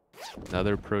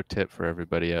 Another pro tip for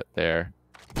everybody out there.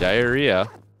 Diarrhea,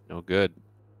 no good.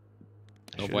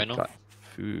 I No should've bueno? got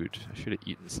food. I should have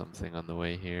eaten something on the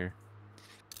way here.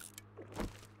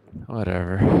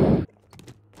 Whatever.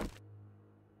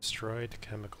 Destroyed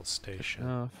chemical station.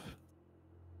 Enough.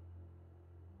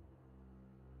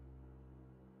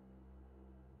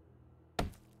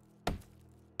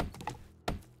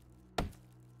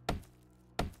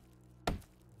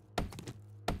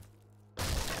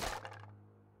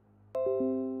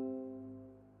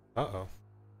 Uh-oh.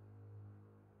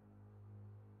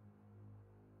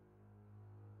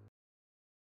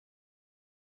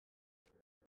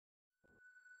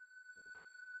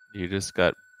 You just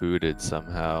got booted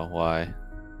somehow. Why?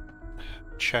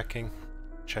 Checking.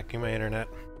 Checking my internet.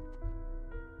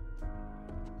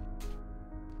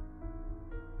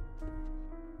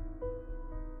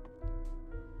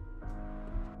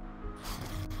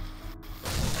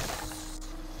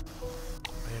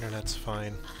 My internet's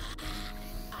fine.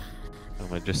 I'm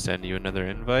gonna just send you another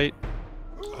invite.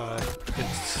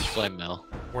 It's Flame Mel.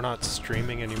 we're not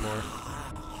streaming anymore.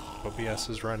 OBS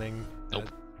is running. Nope.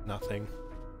 Nothing.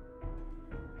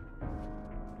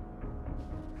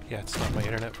 Yeah, it's not my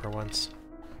internet for once.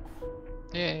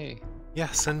 Yay. Yeah,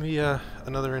 send me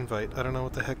another invite. I don't know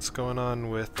what the heck's going on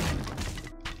with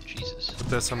Jesus.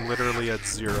 this. I'm literally at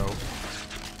 0. Alright.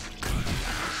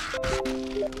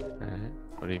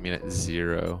 What do you mean at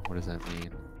 0? What does that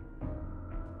mean?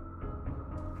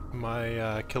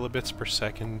 My kilobits per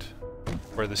second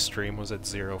for the stream was at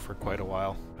 0 for quite a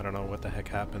while. I don't know what the heck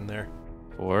happened there.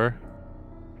 4?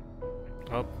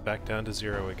 Oh, back down to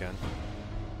 0 again.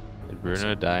 Did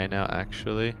Bruno die now,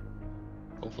 actually?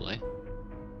 Hopefully.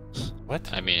 What?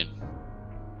 I mean,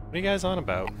 What are you guys on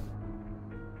about?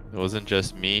 It wasn't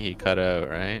just me, he cut out,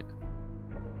 right?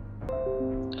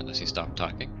 unless he stopped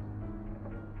talking.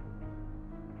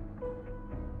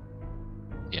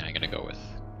 Yeah, I'm gonna go with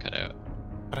cut out.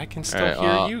 But I can still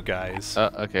Alright, hear you guys.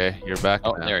 Okay, you're back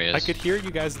Oh, now. there he is. I could hear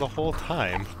you guys the whole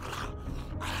time.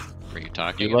 Were you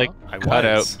talking? You like at all? I cut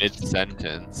out was.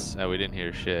 mid-sentence. We didn't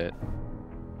hear shit.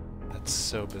 That's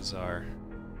so bizarre.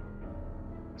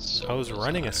 So I was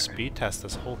running a bizarre. speed test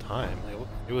this whole time.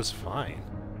 It was fine.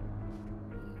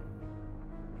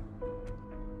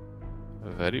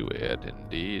 Very weird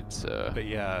indeed, sir. But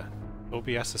yeah,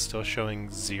 OBS is still showing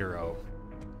 0.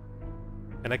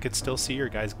 And I could still see your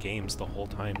guys' games the whole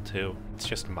time too. It's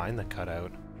just mine that cut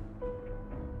out.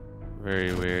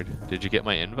 Very weird. Did you get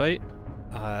my invite?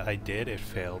 I did, it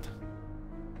failed.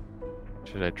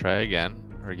 Should I try again,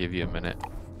 or give you a minute?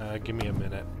 Give me a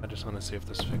minute. I just want to see if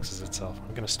this fixes itself.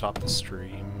 I'm gonna stop the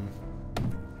stream.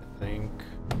 I think.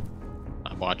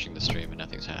 I'm watching the stream and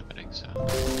nothing's happening, so.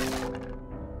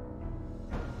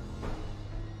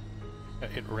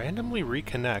 It randomly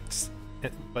reconnects,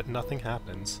 but nothing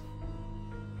happens.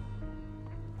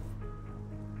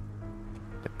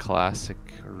 The classic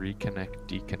reconnect,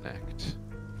 deconnect.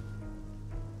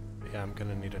 Yeah, I'm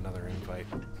gonna need another invite.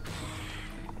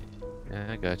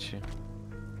 Yeah, I got you.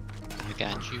 I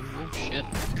got you. Oh shit.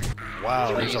 Wow,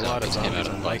 Three there's a lot of zombies came zombies out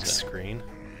of on the Mike's closet. screen.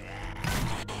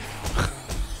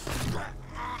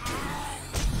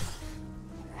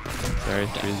 Sorry,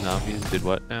 3 zombies did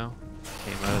what now?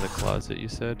 Came out of the closet, you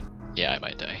said? Yeah, I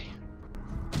might die.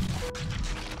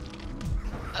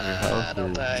 Your health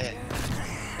Don't is- die.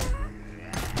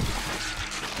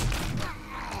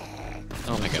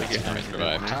 Oh my god, I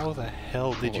survived. How the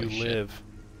hell did you Holy shit. live?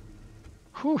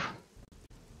 Whew.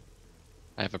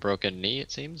 I have a broken knee, it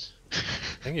seems. I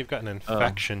think you've got an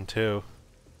infection too.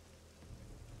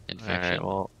 Infection. Alright,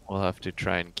 well, we'll have to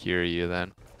try and cure you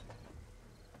then.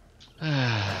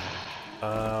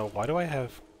 Why do I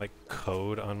have like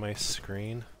code on my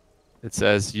screen? It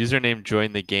says username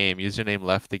joined the game, username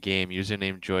left the game,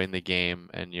 username joined the game,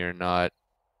 and you're not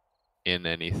in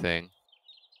anything.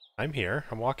 I'm here.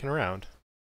 I'm walking around.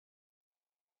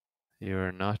 You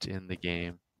are not in the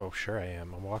game. Oh, sure I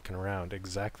am. I'm walking around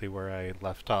exactly where I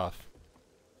left off.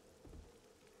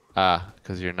 Ah,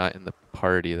 because you're not in the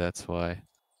party, that's why.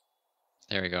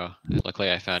 There we go.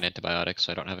 Luckily I found antibiotics,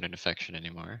 so I don't have an infection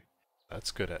anymore.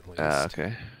 That's good at least. Ah,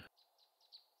 okay.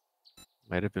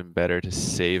 Might have been better to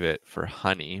save it for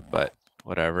honey, but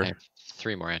whatever. I have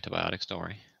 3 more antibiotics, don't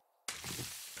worry.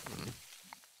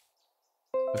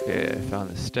 Okay, I found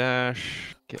the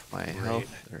stash. Get my Great.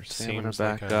 health or stamina Seems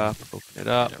like back I'm up. Open it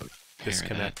up. Repair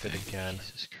Disconnected that thing. again.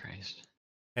 Jesus Christ.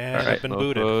 And Alright, I've been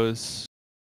booted. mofos.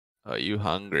 Oh, you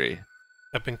hungry?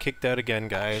 I've been kicked out again,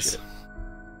 guys. Shit.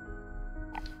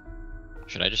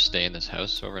 Should I just stay in this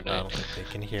house I overnight? don't think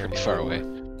they can hear Pretty me. far away.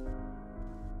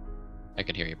 I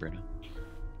can hear you, Bruno.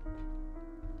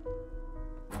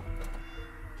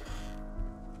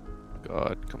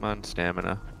 God, come on,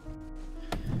 stamina.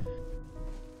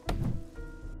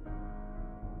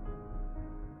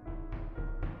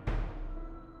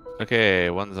 Okay,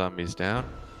 1 zombie's down.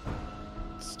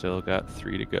 Still got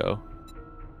 3 to go.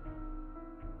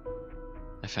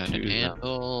 I found an 2 down.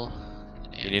 anvil.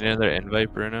 You need another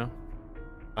invite, Bruno?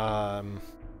 Alright,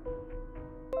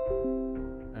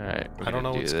 I don't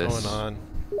know what's going on.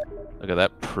 Look at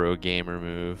that pro gamer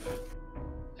move.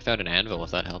 I found an anvil,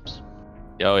 if that helps.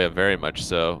 Oh yeah, very much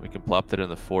so. We can plop that in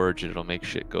the forge and it'll make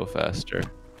shit go faster.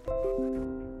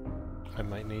 I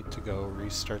might need to go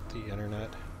restart the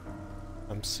internet.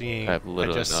 I'm seeing. I have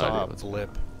literally just no saw idea a what's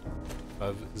blip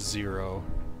of 0,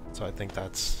 so I think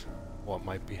that's what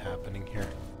might be happening here.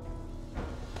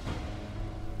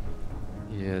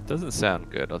 Yeah, it doesn't sound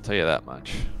good, I'll tell you that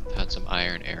much. Found some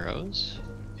iron arrows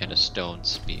and a stone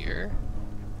spear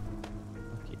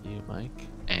Look at you, Mike.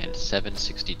 and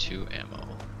 762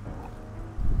 ammo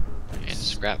and Nice.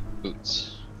 scrap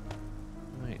boots.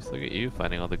 Nice, look at you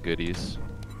finding all the goodies.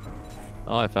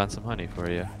 Oh, I found some honey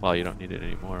for you. Well, you don't need it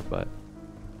anymore, but...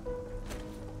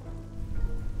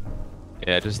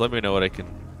 Yeah, just let me know what I can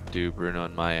do, Bruno,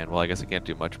 on my end. Well, I guess I can't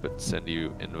do much but send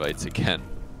you invites again.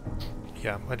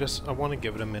 Yeah, I want to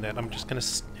give it a minute. I'm just gonna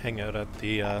hang out at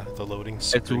the loading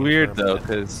screen. It's weird for a though, minute.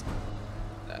 because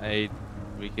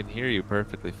we can hear you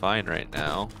perfectly fine right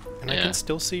now. And I Yeah. can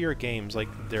still see your games. Like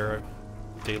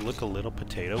they look a little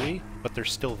potato-y, but they're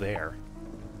still there.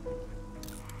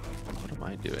 What am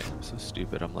I doing? I'm so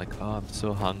stupid. I'm like, oh, I'm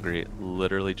so hungry.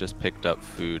 Literally just picked up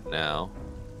food now.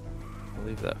 I'll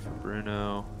leave that for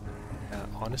Bruno. Yeah,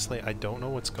 honestly, I don't know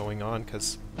what's going on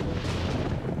because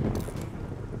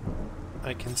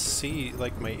I can see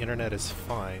like my internet is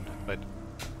fine, but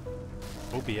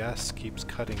OBS keeps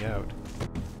cutting out.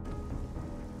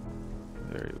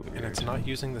 Very weird. And it's not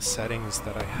using the settings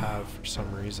that I have for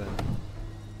some reason.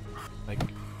 Like,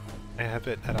 I have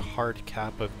it at a hard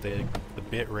cap of the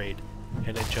bit rate,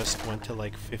 and it just went to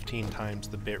like 15 times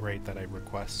the bit rate that I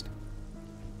request.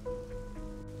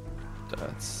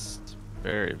 That's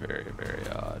very, very, very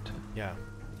odd. Yeah.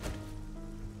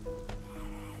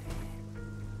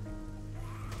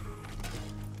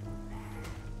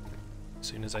 As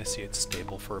soon as I see it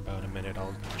stable for about a minute,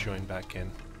 I'll join back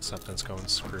in. Something's going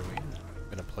screwy. I'm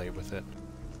gonna play with it.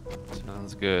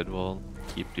 Sounds good. We'll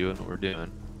keep doing what we're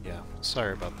doing. Yeah,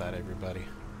 sorry about that, everybody.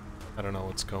 I don't know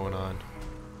what's going on.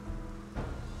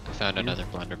 I found another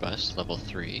blunderbuss, level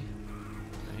 3.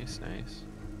 Nice, nice.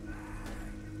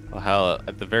 Well, hell,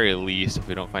 at the very least, if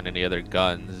we don't find any other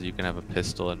guns, you can have a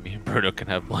pistol and me and Bruno can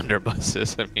have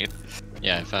blunderbusses. I mean,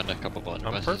 Yeah, I found a couple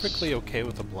blunderbusses. I'm perfectly okay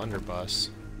with a blunderbuss.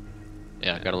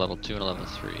 Yeah, I got a level 2 and a level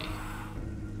 3.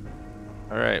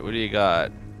 alright, what do you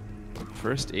got?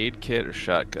 First aid kit or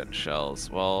shotgun shells?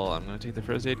 Well, I'm gonna take the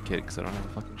first aid kit because I don't have a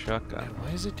fucking Yeah, shotgun.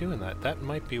 why is it doing that? That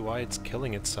might be why it's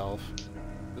killing itself.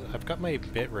 I've got my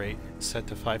bitrate set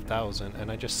to 5,000 and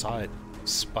I just saw it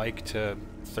spike to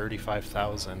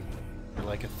 35,000 for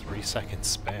like a 3-second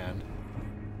span.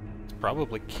 It's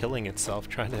probably killing itself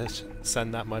trying to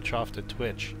send that much off to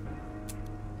Twitch.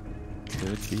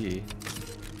 Could be.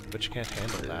 Twitch can't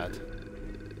handle that.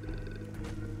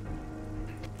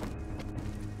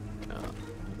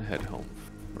 head home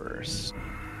first.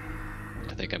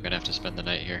 I think I'm gonna have to spend the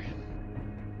night here.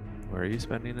 Where are you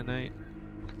spending the night?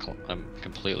 I'm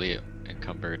completely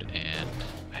encumbered and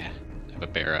I have a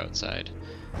bear outside.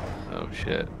 Oh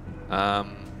shit. Yeah,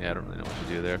 I don't really know what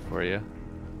to do there for you.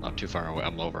 I'm too far away.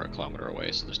 I'm over a kilometer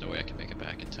away, so there's no way I can make it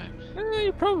back in time.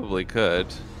 You probably could.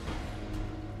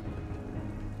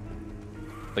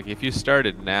 Like, if you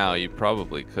started now, you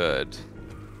probably could.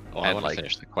 Well, I And, want to like-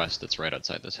 finish the quest that's right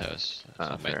outside this house. So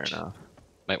I Fair enough.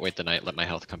 might wait the night, let my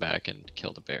health come back, and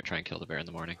kill the bear. Try and kill the bear in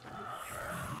the morning.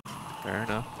 Fair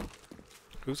enough.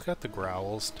 Who's got the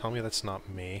growls? Tell me that's not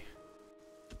me.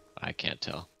 I can't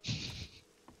tell.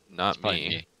 Not Probably me.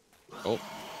 me. Oh,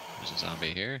 there's a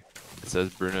zombie here. It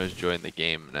says Bruno's joined the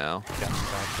game now. Yeah,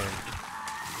 back in.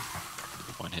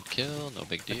 One hit kill, no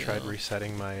big I deal. tried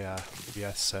resetting my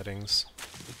OBS settings.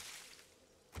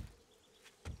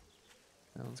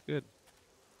 Sounds good.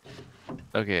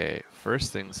 Okay,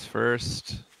 first things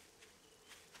first.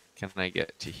 Can I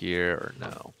get to here or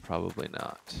no? Probably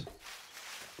not.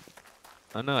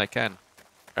 Oh no, I can.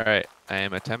 Alright, I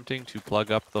am attempting to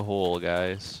plug up the hole,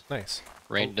 guys. Nice.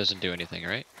 Rain doesn't do anything,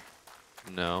 right?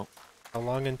 No. How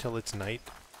long until it's night?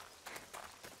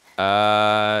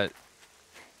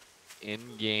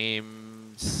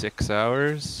 In-game 6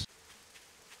 hours.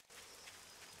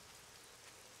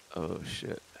 Oh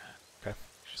shit. Okay,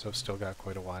 so I've still got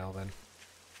quite a while then.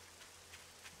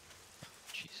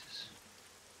 Jesus.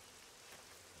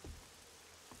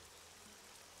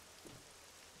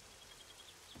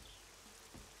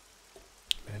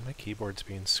 Man, my keyboard's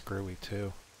being screwy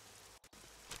too.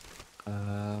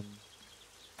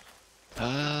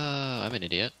 I'm an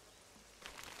idiot.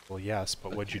 Well, yes,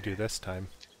 but what'd you do this time?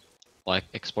 Well, I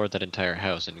explored that entire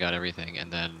house and got everything,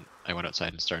 and then I went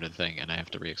outside and started a thing, and I have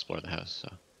to re-explore the house,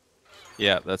 so...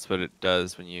 Yeah, that's what it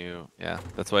does when you... Yeah,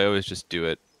 that's why I always just do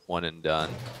it one and done.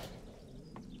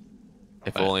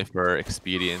 If But- only for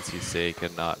expediency's sake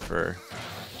and not for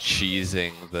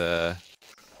cheesing the...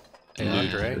 Hey,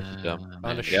 loot Andre. system.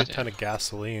 Found a shit ton of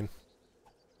gasoline.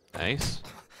 Nice.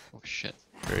 Oh shit.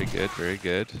 Very good, very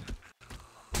good.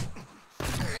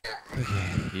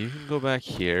 Okay, you can go back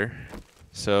here.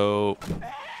 So,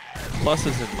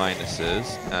 pluses and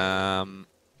minuses.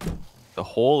 The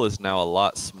hole is now a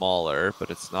lot smaller, but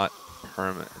it's not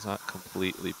permanent. It's not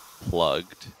completely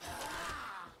plugged.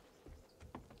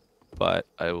 But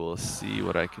I will see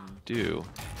what I can do.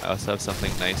 I also have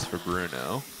something nice for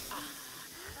Bruno.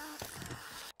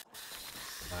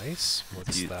 Nice.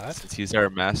 What's that? Since he's our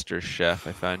master chef,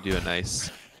 I found you a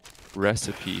nice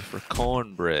recipe for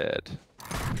cornbread.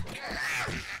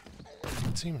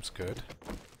 That seems good.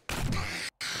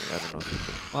 I don't know if you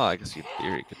could, well, I guess in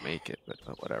theory you could make it, but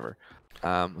whatever.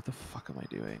 What the fuck am I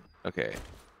doing? Okay.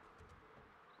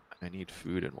 I need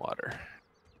food and water.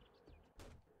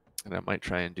 And I might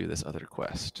try and do this other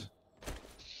quest.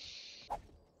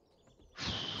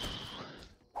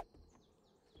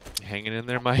 Hanging in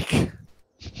there, Mike?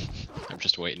 I'm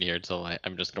just waiting here till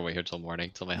I'm just gonna wait here till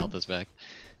morning, till my health is back.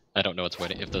 I don't know what's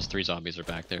waiting. If those 3 zombies are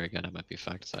back there again, I might be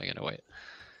fucked, so I'm gonna wait.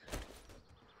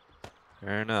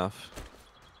 Fair enough.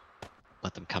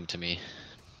 Let them come to me.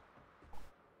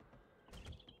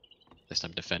 At least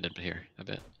I'm defended here a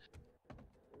bit.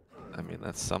 I mean,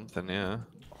 that's something, yeah.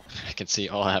 I can see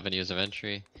all avenues of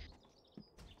entry.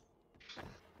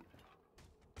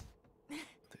 Do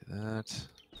that.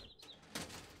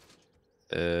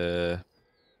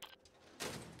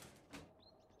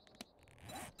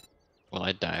 Will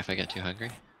I die if I get too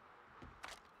hungry?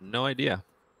 No idea.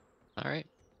 Alright.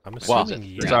 I'm Well, assuming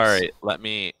yes. sorry. Let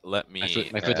me. My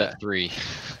food's at 3.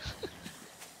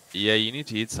 Yeah, you need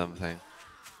to eat something.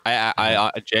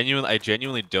 I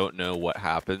genuinely don't know what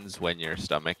happens when your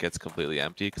stomach gets completely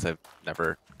empty because I've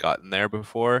never gotten there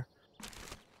before.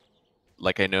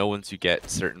 Like, I know once you get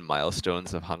certain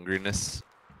milestones of hungriness,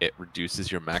 it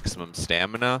reduces your maximum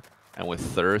stamina, and with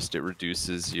thirst, it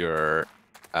reduces your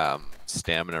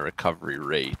stamina recovery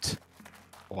rate.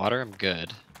 Water, I'm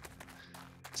good.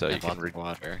 So I you have can lots of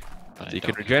water. But so you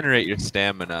can regenerate your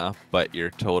stamina, but your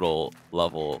total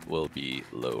level will be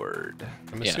lowered.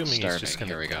 I'm Yeah, assuming he's starving. just Here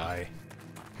gonna we go. die.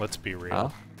 Let's be real. Huh?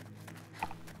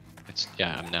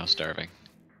 Yeah, I'm now starving.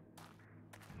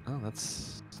 Oh,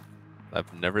 that's...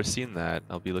 I've never seen that.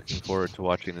 I'll be looking forward to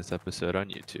watching this episode on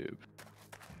YouTube.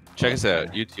 Check us out,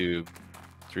 YouTube,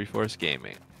 3-Force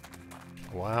Gaming.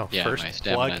 Wow, Yeah, my first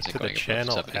stamina plug isn't to the going above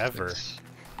channel 76.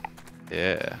 ever.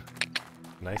 Yeah,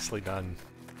 Nicely done.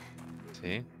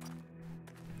 see?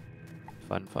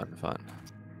 Fun, fun, fun.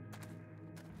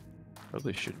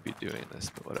 Probably shouldn't be doing this,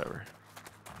 but whatever.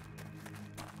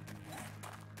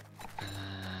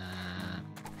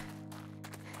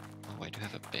 Oh, I do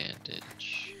have a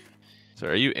bandage. So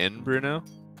are you in, Bruno?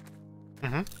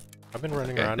 Mm-hmm. I've been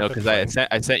running Okay. around. No, a bit because playing.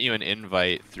 I sent you an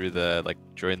invite through the like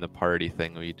join the party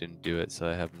thing, but you didn't do it, so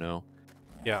I have no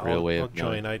Yeah, real way I'll of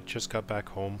knowing. join. I just got back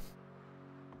home.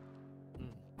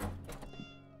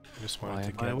 I just wanted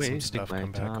to Why am I get some wasting stuff, my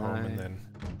come back home, and time? then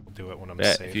we'll do it when I'm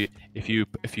Yeah, safe.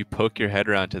 if you poke your head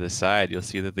around to the side, you'll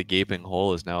see that the gaping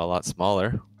hole is now a lot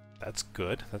smaller. That's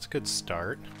good. That's a good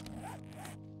start.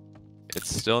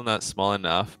 It's still not small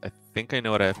enough. I think I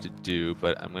know what I have to do,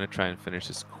 but I'm gonna try and finish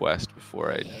this quest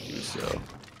before I do so.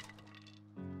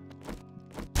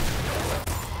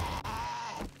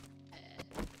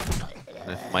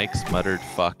 And if Mike's muttered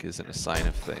fuck isn't a sign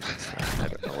of things, then I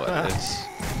don't know what is.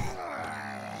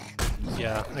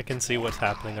 Yeah, I can see what's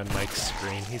happening on Mike's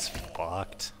screen. He's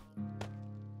fucked.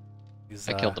 He's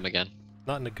I killed them again.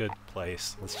 not in a good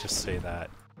place. Let's just say that.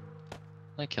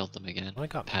 I killed them again. I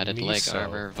got Padded leg miso,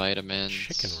 armor, vitamins.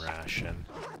 chicken ration.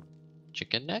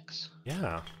 Chicken necks?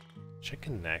 Yeah,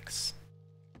 chicken necks.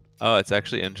 Oh, it's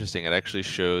actually interesting. It actually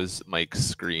shows Mike's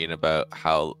screen about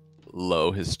how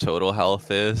low his total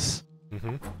health is.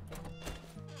 Mm-hmm.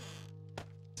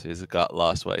 So he's got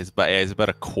lost what? He's about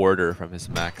a quarter from his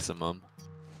maximum.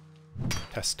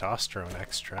 Testosterone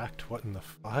extract. What in the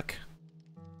fuck?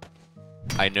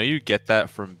 I know you get that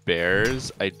from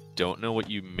bears. I don't know what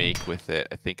you make with it.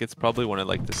 I think it's probably one of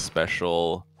like the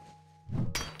special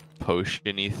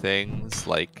potion-y things,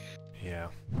 like Yeah.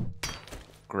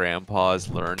 Grandpa's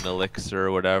learn elixir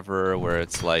or whatever, where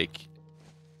it's like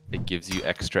it gives you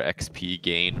extra XP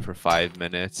gain for 5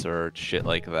 minutes or shit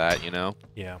like that, you know?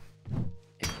 Yeah.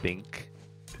 I think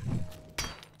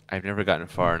I've never gotten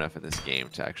far enough in this game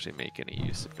to actually make any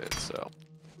use of it, so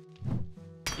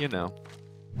you know.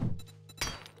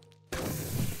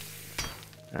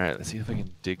 Alright, let's see if I can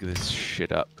dig this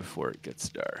shit up before it gets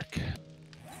dark.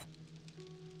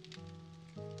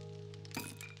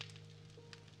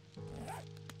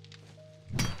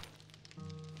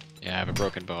 Yeah, I have a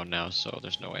broken bone now, so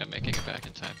there's no way I'm making it back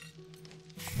in time.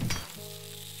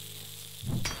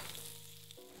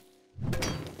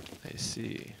 I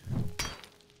see.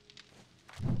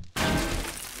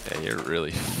 Yeah, you're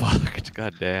really fucked.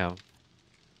 God damn.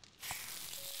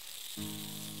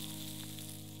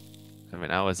 I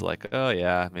mean, I was like, oh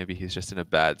yeah, maybe he's just in a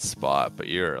bad spot, but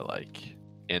you're like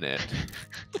in it.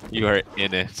 You are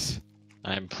in it.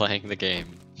 I'm playing the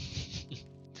game.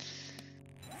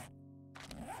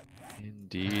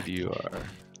 Indeed you are.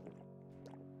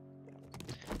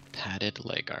 Padded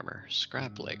leg armor.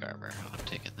 Scrap leg armor. Oh, I'm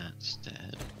taking that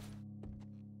instead.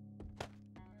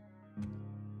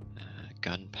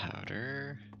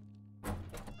 Gunpowder.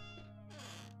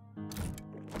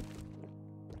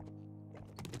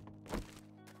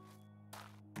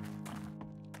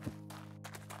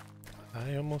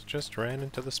 I almost just ran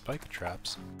into the spike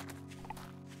traps.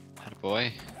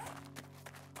 Attaboy.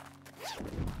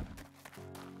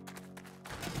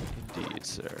 Indeed,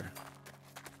 sir.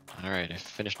 Alright, I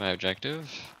finished my objective.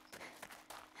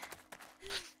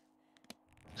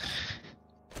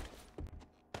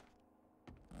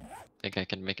 Think I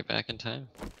can make it back in time?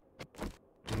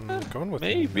 Going with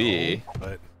Maybe. no,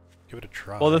 but give it a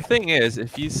try. Well, the thing is,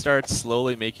 if he starts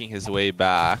slowly making his way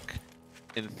back,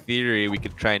 in theory, we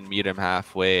could try and meet him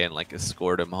halfway and like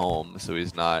escort him home, so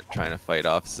he's not trying to fight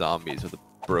off zombies with a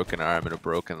broken arm and a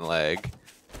broken leg.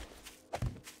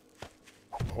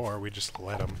 Or we just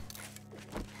let him.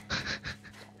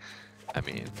 I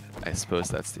mean, I suppose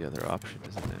that's the other option,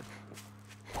 isn't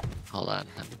it? Hold on,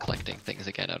 I'm collecting things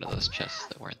again out of those chests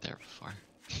that weren't there before.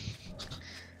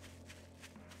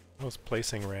 I was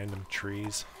placing random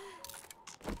trees.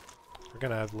 We're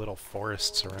gonna have little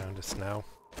forests around us now.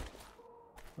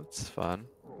 That's fun.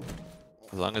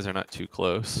 As long as they're not too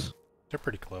close. They're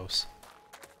pretty close.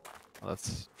 Well,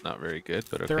 that's not very good,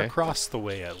 but okay. They're across the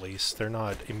way at least. They're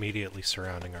not immediately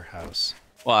surrounding our house.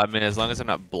 Well, I mean, as long as they're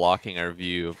not blocking our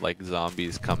view of like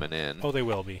zombies coming in. Oh, they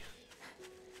will be.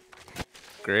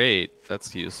 Great,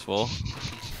 that's useful.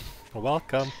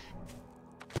 Welcome.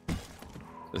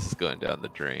 This is going down the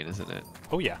drain, isn't it?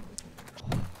 Oh yeah.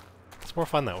 It's more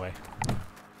fun that way.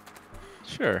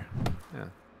 Sure. Yeah.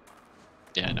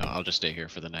 Yeah, no, I'll just stay here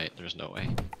for the night. There's no way.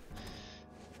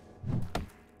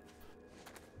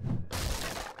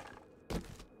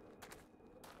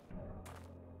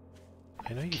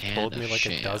 I know you've Can told me of like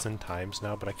shame. a dozen times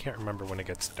now, but I can't remember when it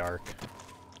gets dark.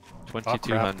 Oh crap,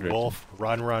 2200. wolf.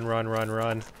 Run, run, run, run,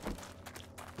 run.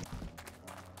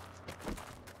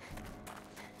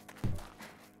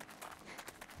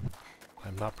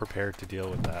 I'm not prepared to deal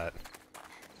with that.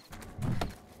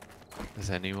 Is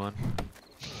anyone?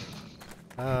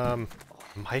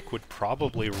 Mike would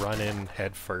probably run in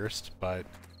head first, but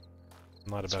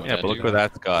I'm not about what Yeah, to but do look where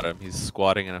that. that's got him. He's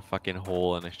squatting in a fucking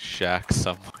hole in a shack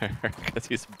somewhere because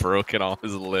he's broken all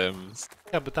his limbs.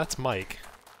 Yeah, but that's Mike.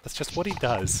 That's just what he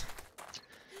does.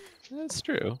 That's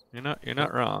true. You're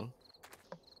not wrong.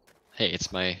 Hey,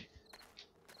 it's my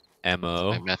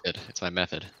MO. method. It's my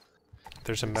method.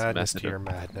 There's a It's madness method to your of-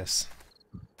 madness.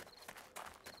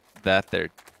 That there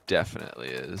definitely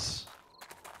is.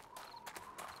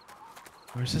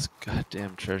 Where's this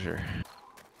goddamn treasure?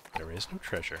 There is no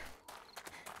treasure.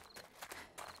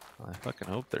 Well, I fucking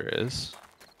hope there is.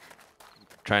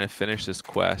 Trying to finish this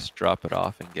quest, drop it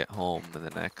off, and get home in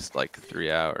the next like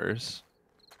 3 hours.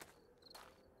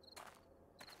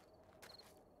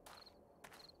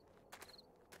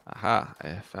 Aha,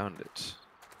 I found it.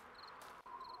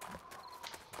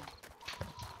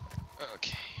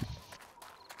 Okay.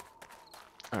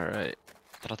 Alright.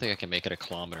 I don't think I can make it a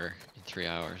kilometer in 3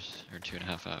 hours or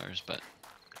 2.5 hours, but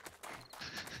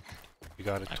You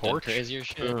got a I've done torch? crazier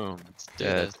shit. Boom. Let's do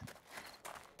Dead. this.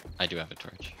 I do have a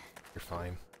torch. You're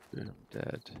fine. Boom.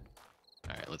 Dead.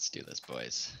 Alright, let's do this,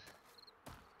 boys.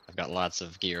 I've got lots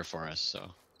of gear for us, so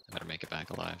I better make it back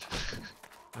alive.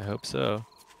 I hope so.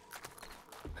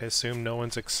 I assume no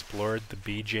one's explored the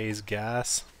BJ's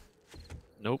gas.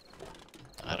 Nope.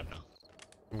 I don't know.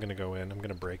 I'm gonna go in. I'm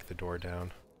gonna break the door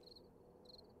down.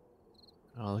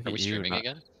 Oh, look Are at we you. streaming not-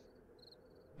 again?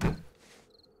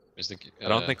 Is the, I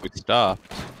don't think we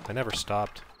stopped. I never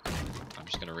stopped. I'm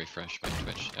just gonna refresh my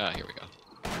Twitch. Ah, here we go.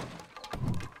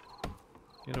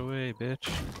 Get away, bitch.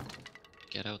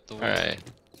 Get out the way. Alright.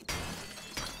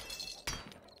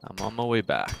 I'm on my way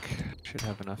back. Should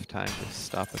have enough time to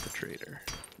stop at the trader.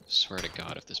 Swear to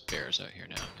God, if this bear's out here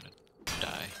now, I'm gonna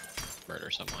die. Murder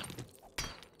someone.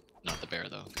 Not the bear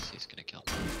though, because he's gonna kill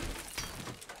me.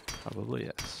 Probably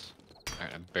yes.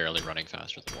 Alright, I'm barely running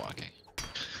faster than walking.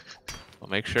 Well,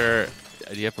 make sure.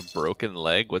 Do you have a broken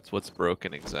leg? What's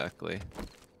broken exactly?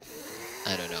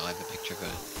 I don't know, I have a picture of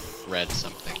a red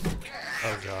something. Oh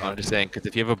I'm god. just saying, because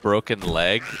if you have a broken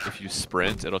leg, if you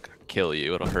sprint, it'll kill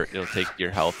you. It'll hurt. It'll take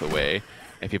your health away.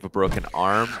 If you have a broken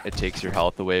arm, it takes your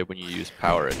health away when you use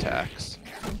power attacks.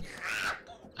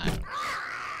 I don't know.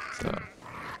 So,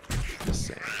 just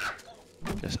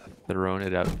saying. Just throwing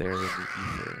it out there in the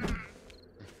ether.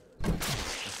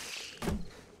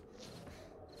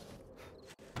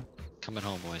 Coming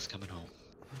home, boys, coming home.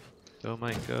 Go,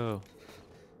 Mike, go.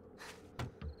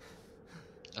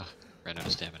 Oh, ran out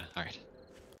of stamina. Alright.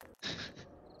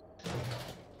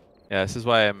 Yeah, this is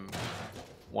why I'm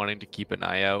wanting to keep an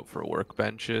eye out for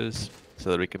workbenches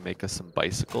so that we can make us some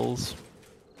bicycles.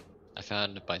 I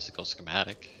found a bicycle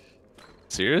schematic.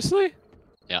 Seriously?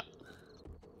 Yeah.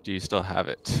 Do you still have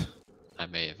it? I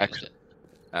may have used Actually, it.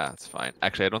 Ah, that's fine.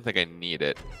 Actually, I don't think I need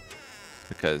it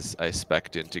because I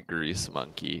spec'd into Grease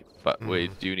Monkey, but we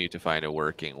do need to find a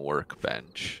working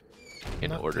workbench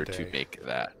in Not order today. to make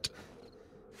that.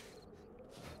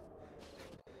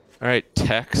 Alright,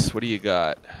 Tex, what do you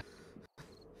got?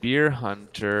 Beer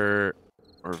Hunter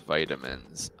or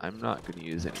vitamins? I'm not going to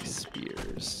use any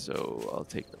spears, so I'll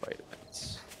take the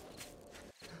vitamins.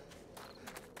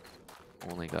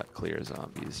 Only got clear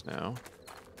zombies now.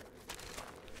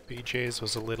 BJ's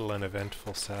was a little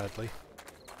uneventful, sadly.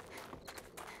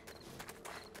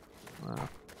 Wow.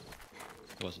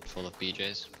 It wasn't full of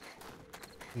BJs.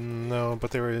 No,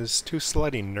 but there was 2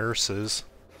 slutty nurses.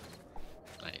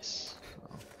 Nice.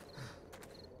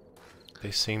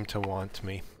 They seem to want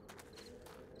me.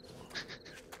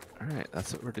 Alright,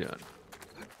 that's what we're doing.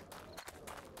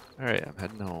 Alright, I'm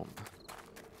heading home.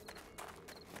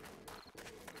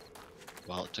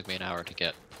 Well, it took me an hour to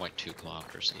get 0.2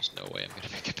 kilometers, so there's no way I'm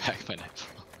gonna make it back by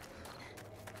nightfall.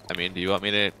 I mean, do you want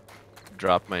me to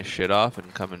drop my shit off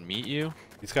and come and meet you?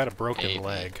 He's got a broken Maybe.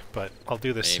 leg, but I'll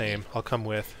do the Maybe. same. I'll come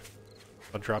with.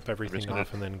 I'll drop everything gonna-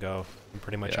 off and then go. I'm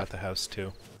pretty much Yeah. at the house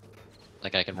too.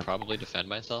 Like, I can probably defend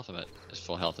myself. I'm at as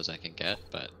full health as I can get,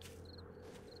 but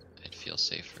it feels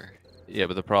safer. Yeah,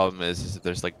 but the problem is that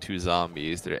there's like 2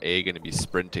 zombies. They're A, going to be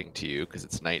sprinting to you because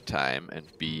it's nighttime, and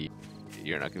B,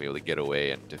 you're not going to be able to get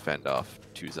away and defend off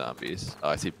 2 zombies. Oh,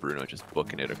 I see Bruno just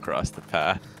booking it across the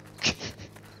path.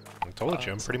 I told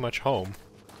you, I'm pretty much home.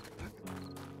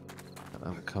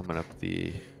 I'm coming up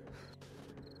the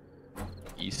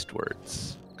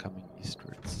eastwards. Coming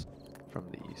eastwards from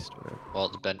the east. Whatever. Well,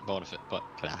 the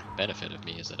benefit of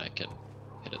me is that I can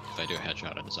hit it. If I do a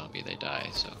headshot on a zombie, they die,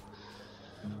 so...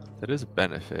 That is a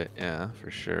benefit, yeah,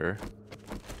 for sure.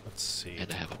 Let's see.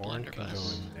 And I have a corn can go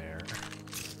blunderbuss. in there.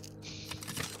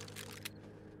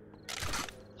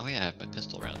 Oh yeah, I have my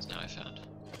pistol rounds now, I found.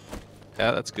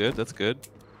 Yeah, that's good, that's good.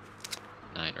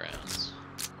 9 rounds.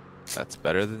 That's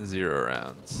better than 0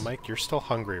 rounds. Mike, you're still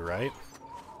hungry, right?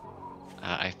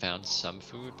 I found some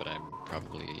food, but I'm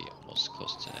probably almost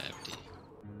close to empty.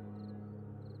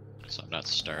 So I'm not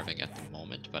starving at the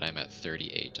moment, but I'm at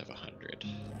 38 of 100.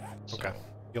 So Okay,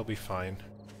 you'll be fine.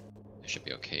 I should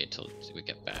be okay till we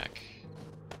get back.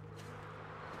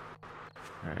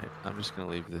 Alright, I'm just gonna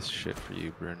leave this shit for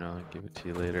you, Bruno, and give it to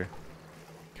you later.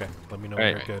 Okay, let me know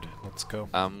Alright. when you're good. Let's go.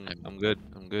 I'm good.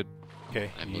 I'm good. Okay,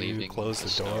 I'm you leaving close the the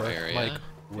snow door. area. Mike,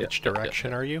 which yep,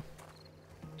 direction are you?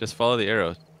 Just follow the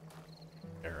arrow.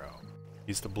 Arrow.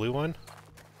 He's the blue one?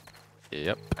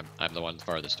 Yep. I'm the one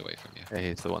farthest away from you. Hey,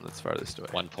 he's the one that's farthest away.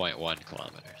 1.1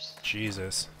 kilometers.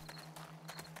 Jesus.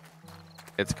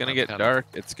 It's gonna I'm get coming. dark,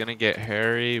 it's gonna get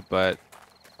hairy, but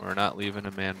we're not leaving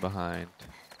a man behind.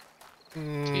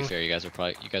 To be fair, you guys will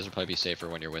probably be safer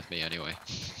when you're with me anyway.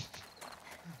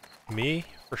 Me?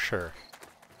 For sure.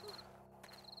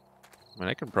 I mean,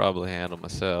 I can probably handle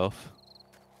myself.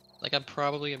 Like I'm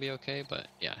probably gonna be okay, but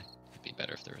yeah, it'd be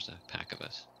better if there was a pack of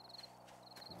us.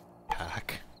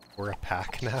 Pack? We're a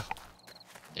pack now?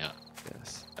 Yeah.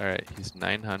 Yes. Alright, he's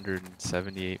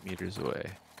 978 meters away.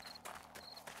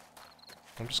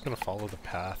 I'm just gonna follow the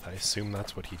path. I assume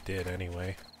that's what he did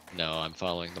anyway. No, I'm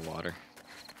following the water.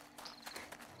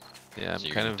 Yeah, I'm So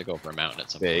you're kind gonna of have to go over a mountain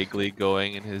at some point. vaguely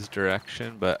going in his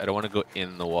direction, but I don't want to go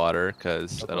in the water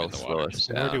because Don't go that'll in the slow water, us just-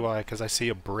 Nor down. do I, because I see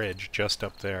a bridge just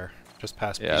up there. Just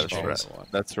past Yeah, Peach follow Chains. the water.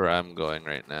 that's where I'm going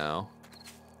right now.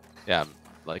 Yeah, I'm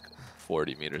like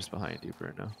 40 meters behind you,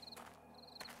 Bruno.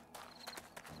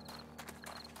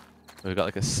 We got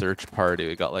like a search party.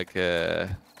 We got like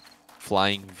a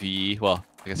flying V. Well,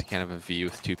 I guess you can't have a V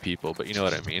with 2 people, but you know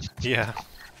what I mean. Yeah.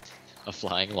 A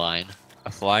flying line.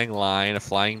 A flying line, a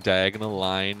flying diagonal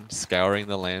line, scouring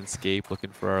the landscape, looking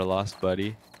for our lost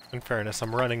buddy. In fairness,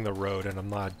 I'm running the road and I'm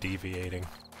not deviating.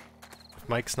 If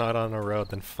Mike's not on the road,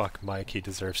 then fuck Mike, he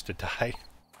deserves to die.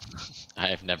 I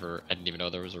didn't even know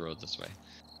there was a road this way.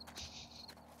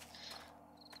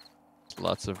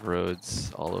 Lots of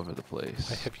roads all over the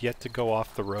place. I have yet to go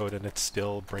off the road and it's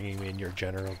still bringing me in your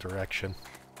general direction.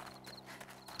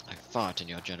 I fought in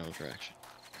your general direction.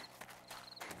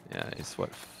 Yeah, he's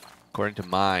what? According to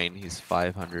mine, he's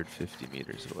 550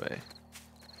 meters away.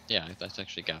 Yeah, that's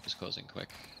actually gap is closing quick.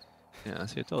 Yeah,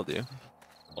 see, I told you.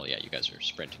 Well, yeah, you guys are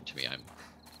sprinting to me. I'm,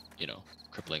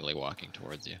 cripplingly walking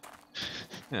towards you.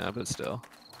 Yeah, but still.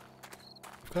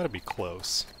 We've got to be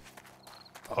close.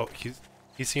 Oh,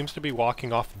 he seems to be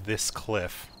walking off this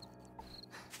cliff.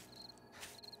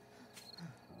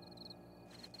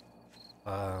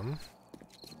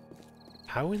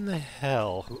 How in the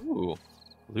hell? Ooh,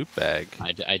 loot bag.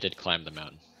 I did climb the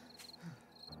mountain.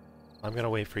 I'm gonna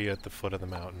wait for you at the foot of the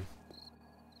mountain.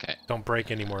 Okay. Don't break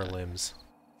any more limbs.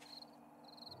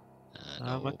 No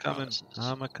I'm a coming. promises.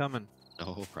 I'm a coming.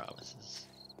 No promises.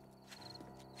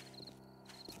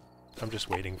 I'm just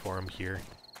waiting for him here.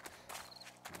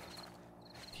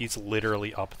 He's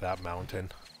literally up that mountain.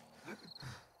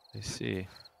 I see.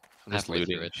 I'm just Halfway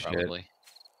looting through it, shit. probably.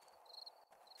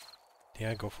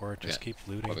 Yeah, go for it. Just Okay. keep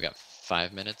looting. What, we got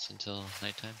 5 minutes until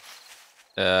nighttime?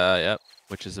 Yep.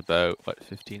 Which is about, what,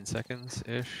 15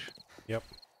 seconds-ish? Yep.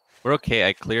 We're okay.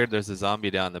 I cleared. There's a zombie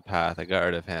down the path. I got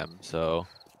rid of him, so...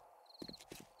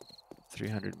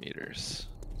 300 meters.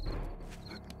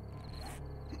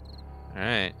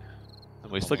 Alright.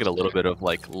 And we still get a Almost little there. bit of,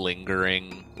 like,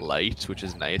 lingering light, which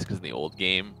is nice, because in the old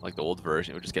game, like the old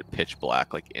version, it would just get pitch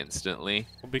black, like, instantly.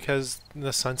 Well, because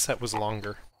the sunset was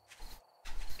longer.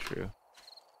 True.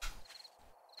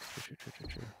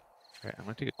 True. Alright, I'm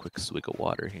gonna take a quick swig of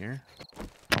water here.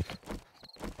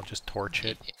 I'll just torch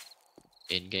it.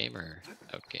 In game or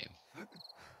out game?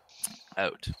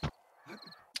 Out.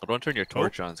 Oh, don't turn your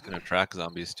torch on, it's gonna attract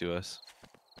zombies to us.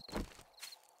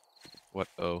 What?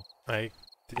 Oh. I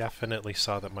definitely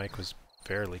saw that Mike was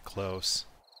fairly close.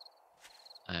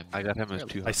 I got him as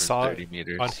fairly- 230 I saw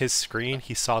meters. On his screen,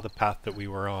 he saw the path that we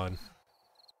were on.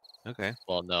 Okay.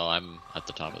 Well, no, I'm at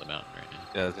the top of the mountain right now.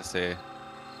 Yeah, I was gonna say.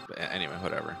 But anyway,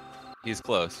 whatever. He's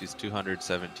close. He's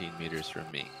 217 meters from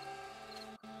me.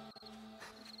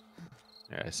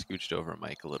 Yeah, I scooched over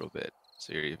Mike a little bit,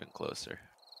 so you're even closer.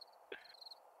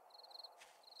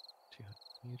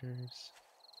 200 meters.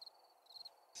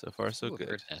 So far, so Ooh, a good.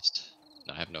 bird nest.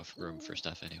 No, I have no room for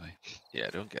stuff anyway. Yeah,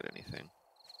 don't get anything.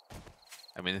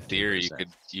 I mean, in theory,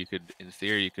 in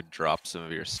theory, you could drop some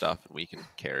of your stuff and we can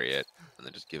carry it, and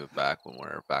then just give it back when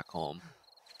we're back home.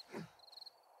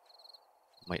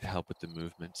 Might help with the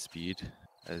movement speed,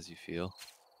 as you feel.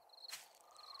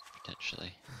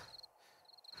 Potentially.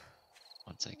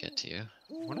 Once I get to you.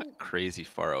 We're not crazy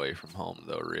far away from home,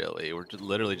 though, really. We're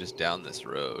literally just down this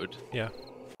road. Yeah.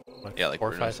 What, Yeah, like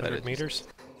 400 or Bruno said, 500 it's meters?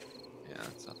 Yeah,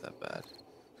 it's not that bad.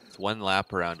 It's one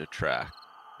lap around a track,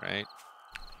 right?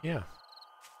 Yeah.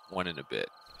 One and a bit.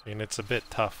 I mean, it's a bit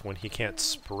tough when he can't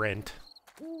sprint.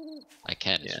 I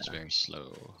can, it's Yeah. just very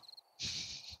slow.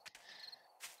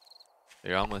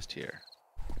 They're almost here.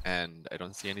 And I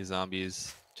don't see any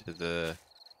zombies to the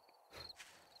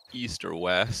east or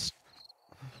west.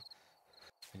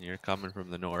 And you're coming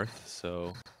from the north,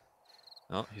 so...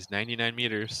 Oh, he's 99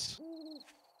 meters.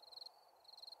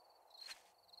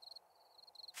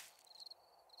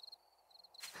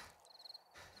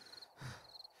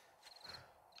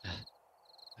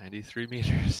 $93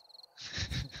 meters.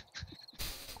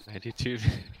 92.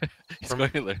 He's From-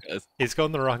 going like this. He's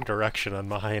going the wrong direction on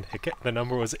mine. The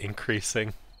number was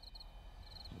increasing.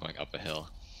 I'm going up a hill.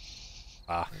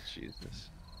 Ah, Oh, Jesus.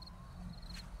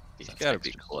 He's That's gotta be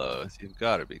extra slow. close. You've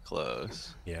gotta be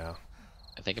close. yeah.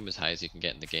 I think I'm as high as you can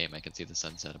get in the game. I can see the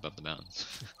sunset above the mountains.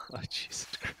 Oh, Jesus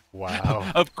Christ.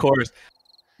 Wow. Of course.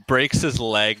 Breaks his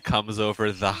leg, comes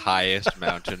over the highest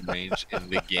mountain range in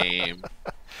the game.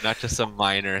 Not just a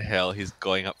minor hill, he's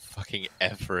going up fucking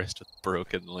Everest with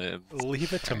broken limbs.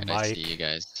 Leave it to Alright, I Mike. see you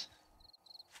guys.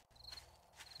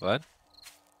 What?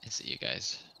 I see you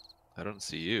guys. I don't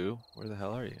see you. Where the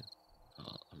hell are you? Oh,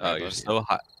 I'm Oh, right you're above you. so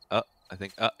high. Oh, I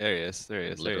think. Oh, there he is. There he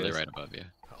I'm is. There he literally is. right above you.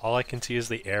 All I can see is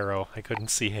the arrow. I couldn't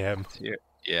see him. Here.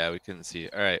 Yeah, we couldn't see.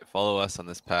 All right, follow us on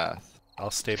this path. I'll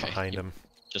stay Okay, behind you- him.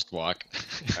 Just walk.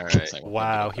 Alright. 'Cause I won't let you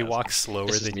Wow, go he fast. walks slower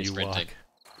This is than me you sprinting. walk.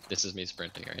 This is me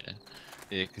sprinting right now.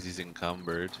 Yeah, because he's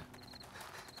encumbered.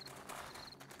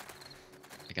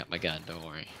 I got my gun, don't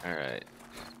worry. All right.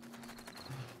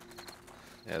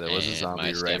 Yeah, there was a And zombie my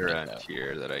right stamina's around out.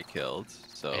 here that I killed.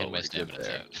 So And my we're good stamina's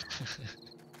there.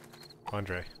 out.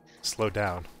 Andre, slow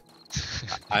down.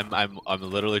 I'm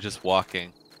literally just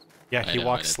walking. Yeah, I he know,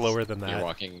 walks and it's- slower than You're that.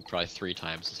 walking probably 3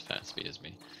 times as fast speed as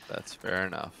me. That's fair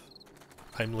enough.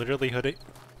 I'm literally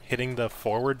hitting the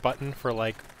forward button for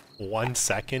like 1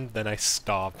 second, then I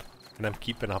stop, and I'm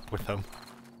keeping up with him.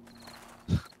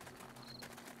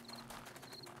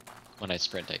 When I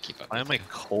sprint, I keep up. Why am I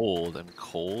cold? I'm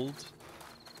cold?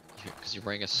 Because you're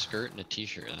wearing a skirt and a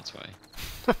t-shirt, that's why.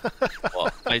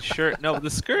 Well, my shirt... No, the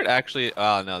skirt actually...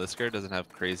 Oh, no, the skirt doesn't have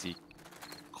crazy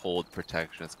cold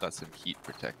protection. It's got some heat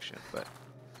protection, but...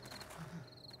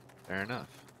 Fair enough.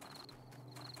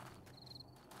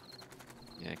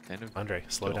 Yeah, kind of... Andre,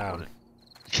 slow don't down. want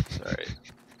it.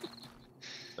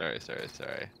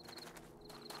 Sorry.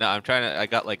 No, I'm trying to... I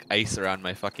got, like, ice around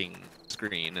my fucking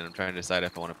screen, and I'm trying to decide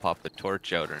if I want to pop the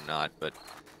torch out or not, but...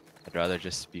 I'd rather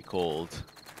just be cold.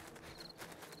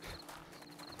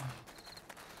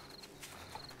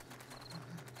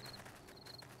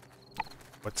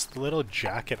 What's the little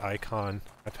jacket icon?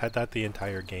 I've had that the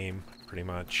entire game, pretty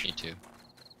much. Me too.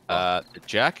 The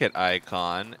jacket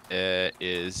icon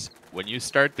is when you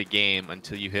start the game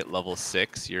until you hit level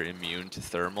 6, you're immune to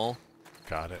thermal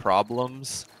Got it.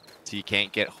 problems. So you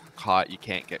can't get hot, you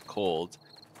can't get cold.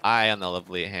 I, on the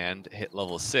lovely hand, hit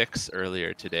level 6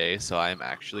 earlier today, so I'm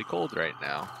actually cold right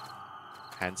now.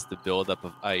 Hence the buildup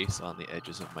of ice on the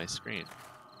edges of my screen.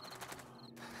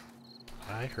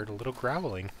 I heard a little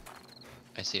growling.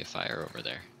 I see a fire over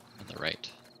there on the right.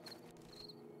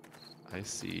 I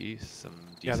see some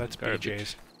decent Yeah, that's garbage.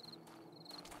 BJ's.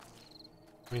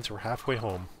 Means we're halfway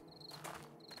home.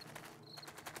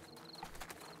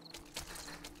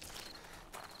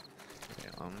 Okay,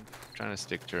 I'm trying to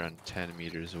stick to around 10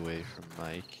 meters away from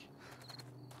Mike.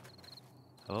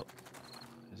 Oh,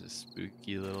 there's a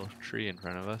spooky little tree in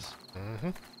front of us. Mm-hmm.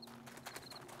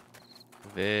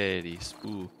 Very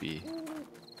spooky.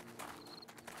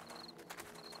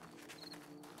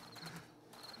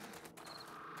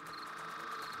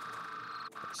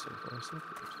 So far, so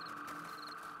good.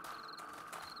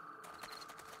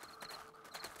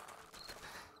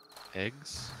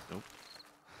 Eggs? Nope.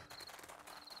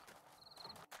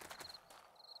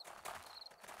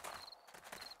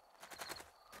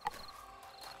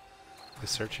 The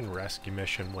search and rescue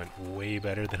mission went way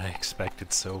better than I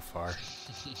expected so far.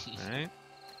 Alright.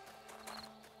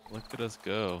 Look at us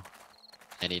go.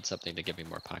 I need something to give me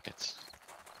more pockets.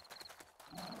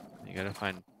 You gotta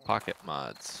find pocket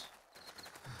mods.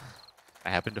 I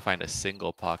happened to find a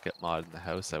single pocket mod in the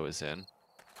house I was in.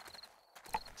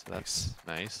 So that's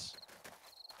nice.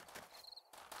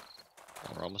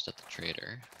 Well, we're almost at the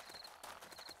trader.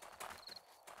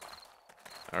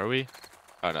 Are we?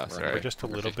 Oh no, We're sorry. We're just a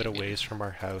Over little 50 bit away meters. from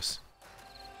our house.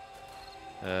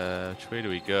 Which way do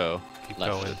we go? Keep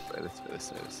Left. going.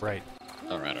 This way. Right,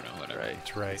 Oh, I don't know, whatever. Right.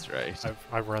 that's right. That's right.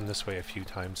 I've run this way a few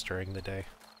times during the day.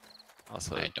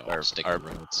 Also, I don't our, stick our, to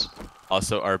roads.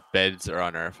 also, our beds are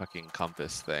on our fucking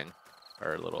compass thing.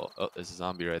 our little. Oh, there's a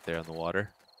zombie right there on the water.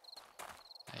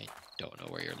 I don't know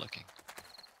where you're looking.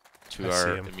 To I see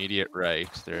our him. immediate right,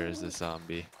 there is a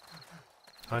zombie.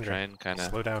 Try Andre, and kind of.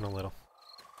 slow down a little.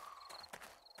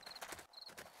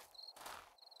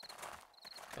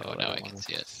 Oh, now I can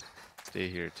see it. Stay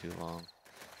here too long.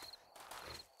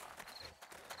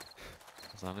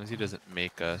 As long as he doesn't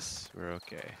make us, we're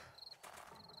okay.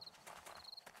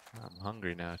 I'm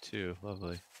hungry now too.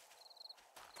 Lovely.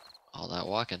 All that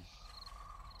walking.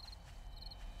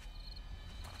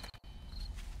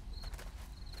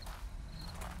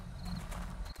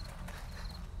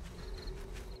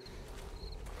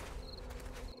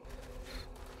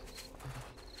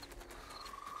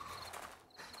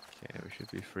 Okay, we should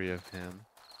be free of him.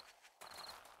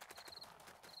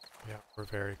 Yeah, we're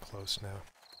very close now.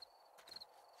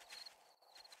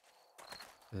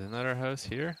 Isn't that our house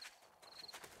here?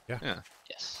 Yeah. Yeah,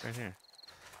 Yes, right here.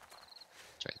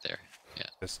 it's right there. Yeah.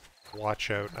 Just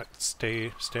watch out.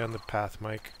 Stay on the path,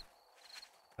 Mike.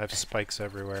 I have spikes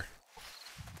everywhere.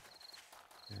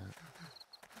 Yeah.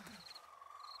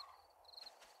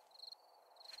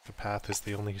 The path is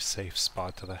the only safe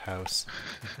spot to the house.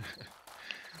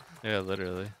 Yeah,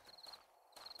 literally.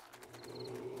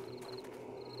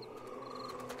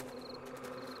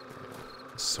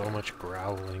 So much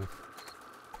growling.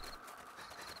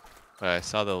 But I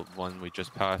saw the one we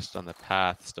just passed on the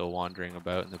path still wandering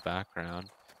about in the background.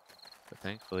 But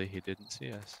thankfully he didn't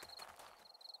see us.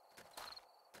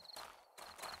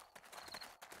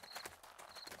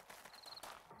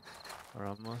 We're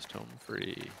almost home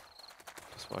free.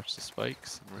 Just watch the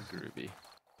spikes and we're groovy.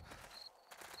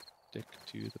 Stick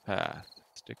to the path.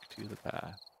 Stick to the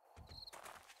path.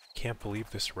 Can't believe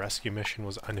this rescue mission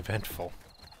was uneventful.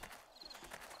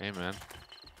 Hey man.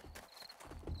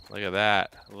 Look at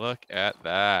that. Look at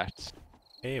that.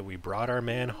 Hey, we brought our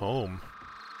man home.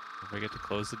 Don't forget to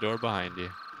close the door behind you.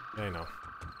 I know.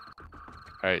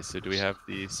 Alright, so do we have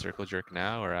the circle jerk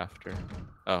now or after?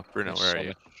 Oh, Bruno, where are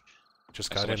you? Just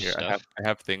There's got so in. much Here, stuff. I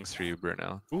have things for you,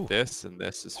 Bruno. Ooh. This and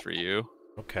this is for you.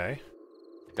 Okay,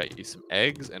 Got you some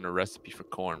eggs and a recipe for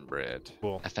cornbread.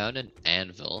 cool. I found an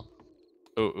anvil.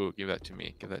 Oh, give that to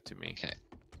me. Give that to me. Okay,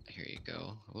 here you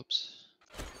go. Whoops.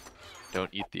 Don't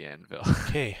eat the anvil.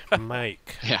 Okay,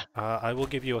 Mike. Yeah. I will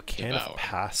give you a can Devour. of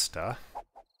pasta.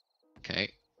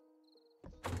 Okay.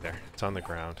 There, it's on the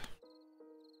ground.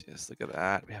 Just look at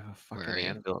that. We have a Where fucking are you?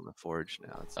 anvil in the forge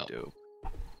now. It's Oh. dope.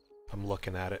 I'm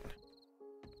looking at it.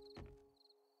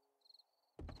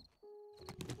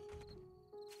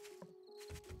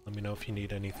 Let me know if you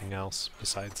need anything else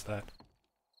besides that.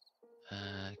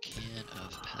 Can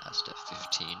of pasta,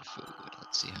 15 food.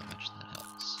 Let's see how much that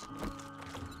helps.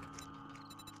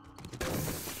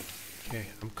 Okay,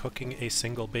 I'm cooking a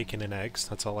single bacon and eggs.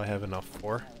 That's all I have enough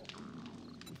for.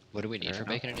 What do we need Fair for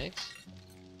enough. bacon and eggs?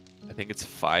 I think it's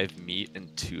 5 meat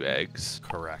and 2 eggs.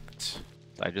 Correct.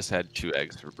 I just had 2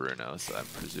 eggs for Bruno, so I'm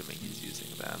presuming he's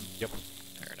using them.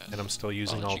 Fair enough. And I'm still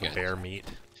using I'll let all you the guys- bear meat.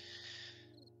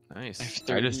 Nice. I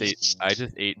have I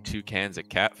just ate 2 cans of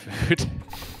cat food.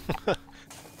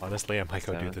 Honestly, I might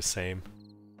go do 7. the same.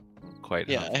 Quite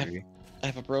Yeah, I have- hungry. I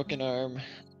have a broken arm,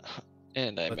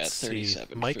 and I'm Let's at see.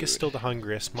 37 Mike food. is still the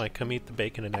hungriest. Mike, come eat the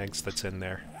bacon and eggs that's in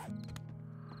there.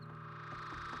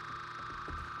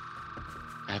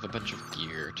 I have a bunch of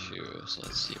gear too, so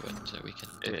let's see what we can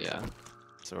do. Yeah.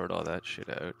 Sort all that shit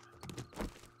out.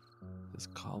 This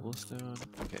cobblestone.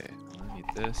 Okay, I need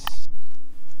this.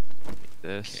 I need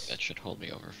Okay, this. that should hold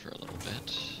me over for a little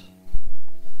bit.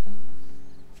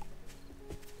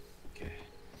 Okay.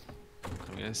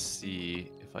 I'm gonna see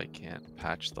if I can't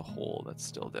patch the hole that's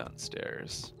still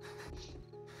downstairs.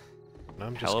 And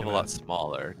I'm just Hell of a gonna, lot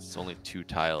smaller. It's only 2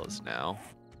 tiles now.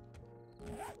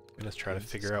 gonna try to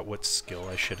figure out what skill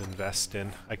I should invest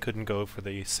in. I couldn't go for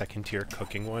the second tier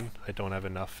cooking one. I don't have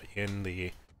enough in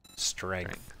the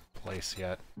strength place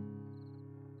yet.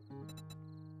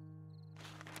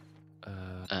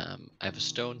 I have a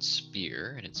stone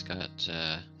spear, and it's got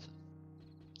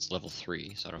it's level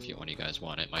 3. So I don't know if one of you guys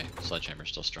want it. My sledgehammer's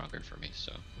still stronger for me,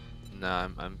 so. Nah,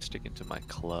 I'm sticking to my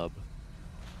club.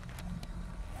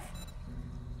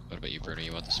 What about you, Bruno?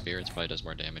 You want the spear? It probably does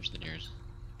more damage than yours.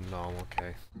 No,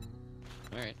 okay.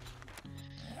 Alright.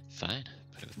 Fine.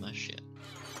 Put it with my shit.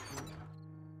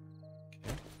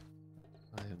 Okay.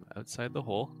 I am outside the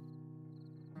hole.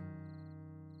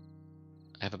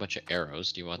 I have a bunch of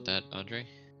arrows. Do you want that, Andre?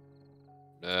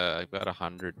 I've got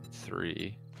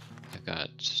 103. I've got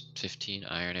 15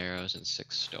 iron arrows and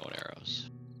 6 stone arrows.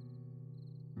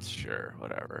 Sure,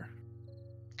 whatever.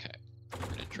 Okay. I'm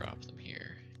gonna drop them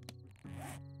here.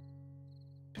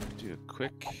 Do a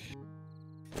quick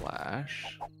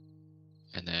flash.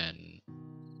 And then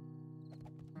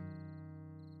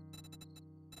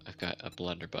got a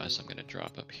blunderbuss I'm gonna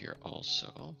drop up here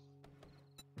also.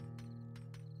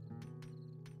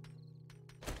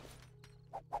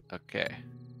 Okay.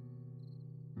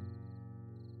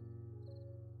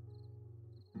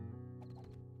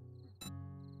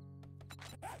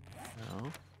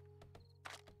 No.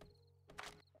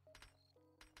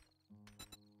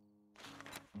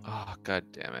 Oh, god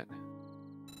damn it.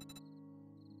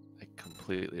 I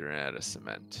completely ran out of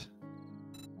cement.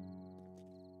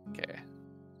 Okay.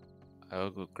 I'll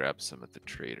go grab some at the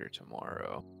trader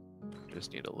tomorrow.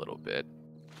 Just need a little bit.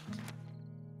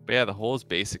 But yeah, the hole's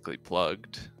basically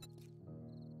plugged.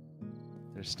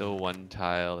 There's still one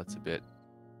tile that's a bit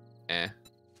eh.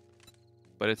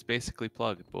 But it's basically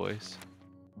plugged, boys.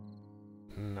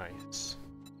 Nice.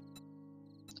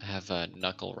 I have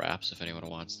knuckle wraps if anyone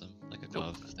wants them, like a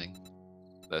glove thing.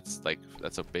 That's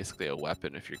basically a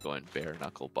weapon if you're going bare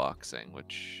knuckle boxing,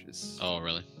 which is Oh,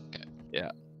 really? Okay.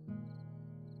 yeah.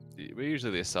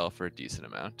 Usually they sell for a decent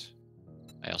amount.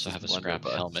 I also Just have a scrap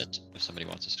blunderbuss. helmet. If somebody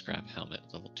wants a scrap helmet,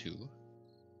 level 2.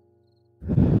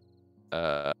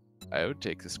 I would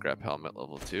take the scrap helmet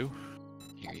level 2.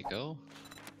 Here you go.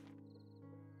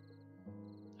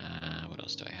 What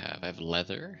else do I have? I have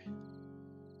leather.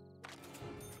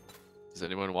 Does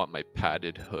anyone want my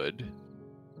padded hood?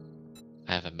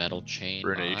 I have a metal chain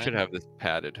Bruno, mod. you should have this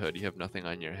padded hood. You have nothing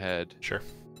on your head. Sure.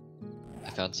 I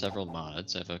found several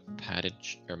mods. I have a padded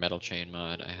or metal chain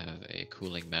mod. I have a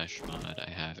cooling mesh mod. I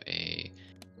have a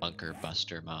bunker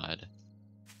buster mod.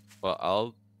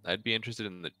 Well, I'd be interested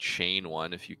in the chain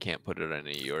one if you can't put it on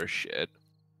any of your shit.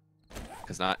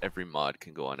 Because not every mod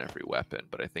can go on every weapon,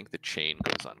 but I think the chain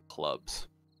goes on clubs.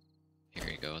 Here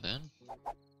you go then.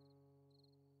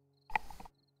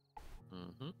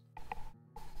 Mm-hmm.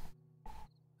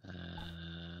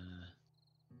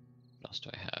 What else do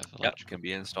I have? Yep, can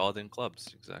be installed in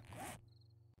clubs, exactly.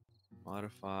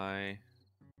 Modify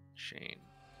chain.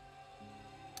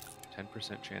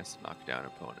 10% chance to knock down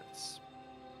opponents.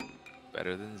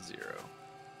 Better than 0.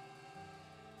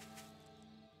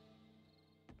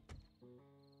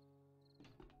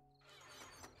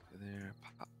 There,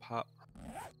 pop, pop.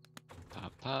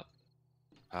 Pop, pop.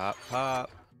 Pop,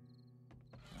 pop.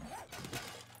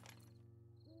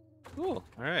 Cool.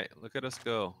 Alright, look at us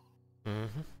go.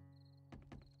 Mm-hmm.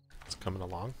 It's coming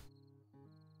along.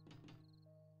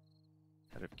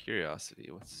 Out of curiosity,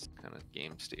 what's kind of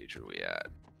game stage are we at?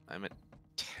 I'm at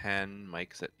 10,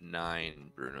 Mike's at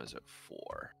 9, Bruno's at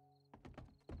 4.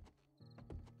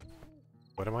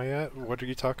 What am I at? What are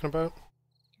you talking about?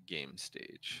 Game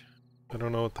stage. I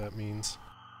don't know what that means.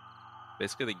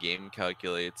 Basically, the game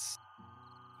calculates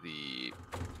the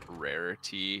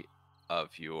rarity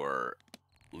of your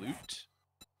loot,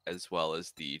 as well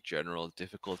as the general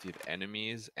difficulty of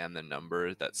enemies and the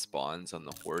number that spawns on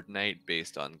the Horde Night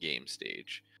based on game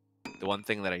stage. The one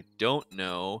thing that I don't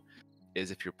know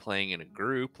is if you're playing in a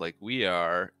group like we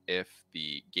are, if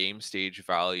the game stage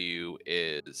value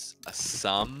is a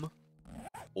sum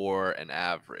or an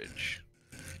average.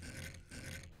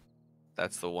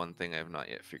 That's the one thing I've not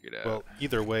yet figured out. Well,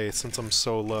 either way, since I'm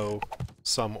so low,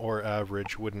 sum or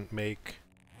average wouldn't make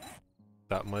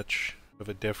that much of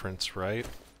a difference, right?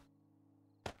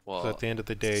 Well, So at the end of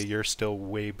the day, you're still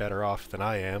way better off than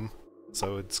I am,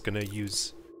 so it's gonna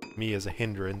use me as a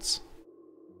hindrance.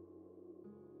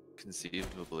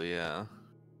 conceivably, yeah.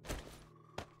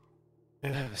 I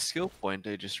Yeah, have a skill point,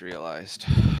 I just realized.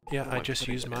 yeah, What I am just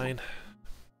putting used in? mine.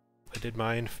 I did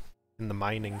mine in the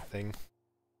mining thing.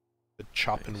 The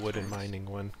chopping Nice, wood and nice. mining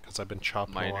one, because I've been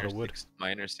chopping a lot of wood.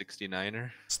 Minor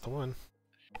 69er. That's the one.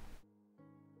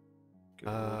 Good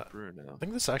old Bruno. I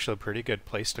think this is actually a pretty good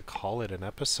place to call it an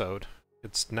episode.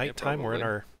 It's nighttime, we're in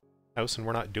probably. our house and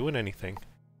we're not doing anything.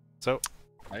 So,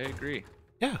 I agree.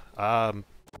 yeah,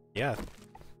 yeah.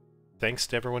 Thanks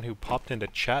to everyone who popped into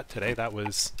chat today, that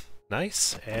was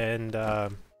nice, and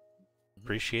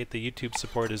appreciate the YouTube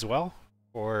support as well.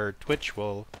 For Twitch,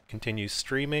 we'll continue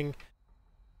streaming,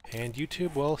 and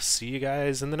YouTube, we'll see you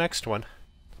guys in the next one.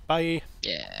 Bye!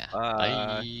 Yeah. Bye.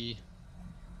 Bye.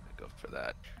 Go for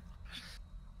that.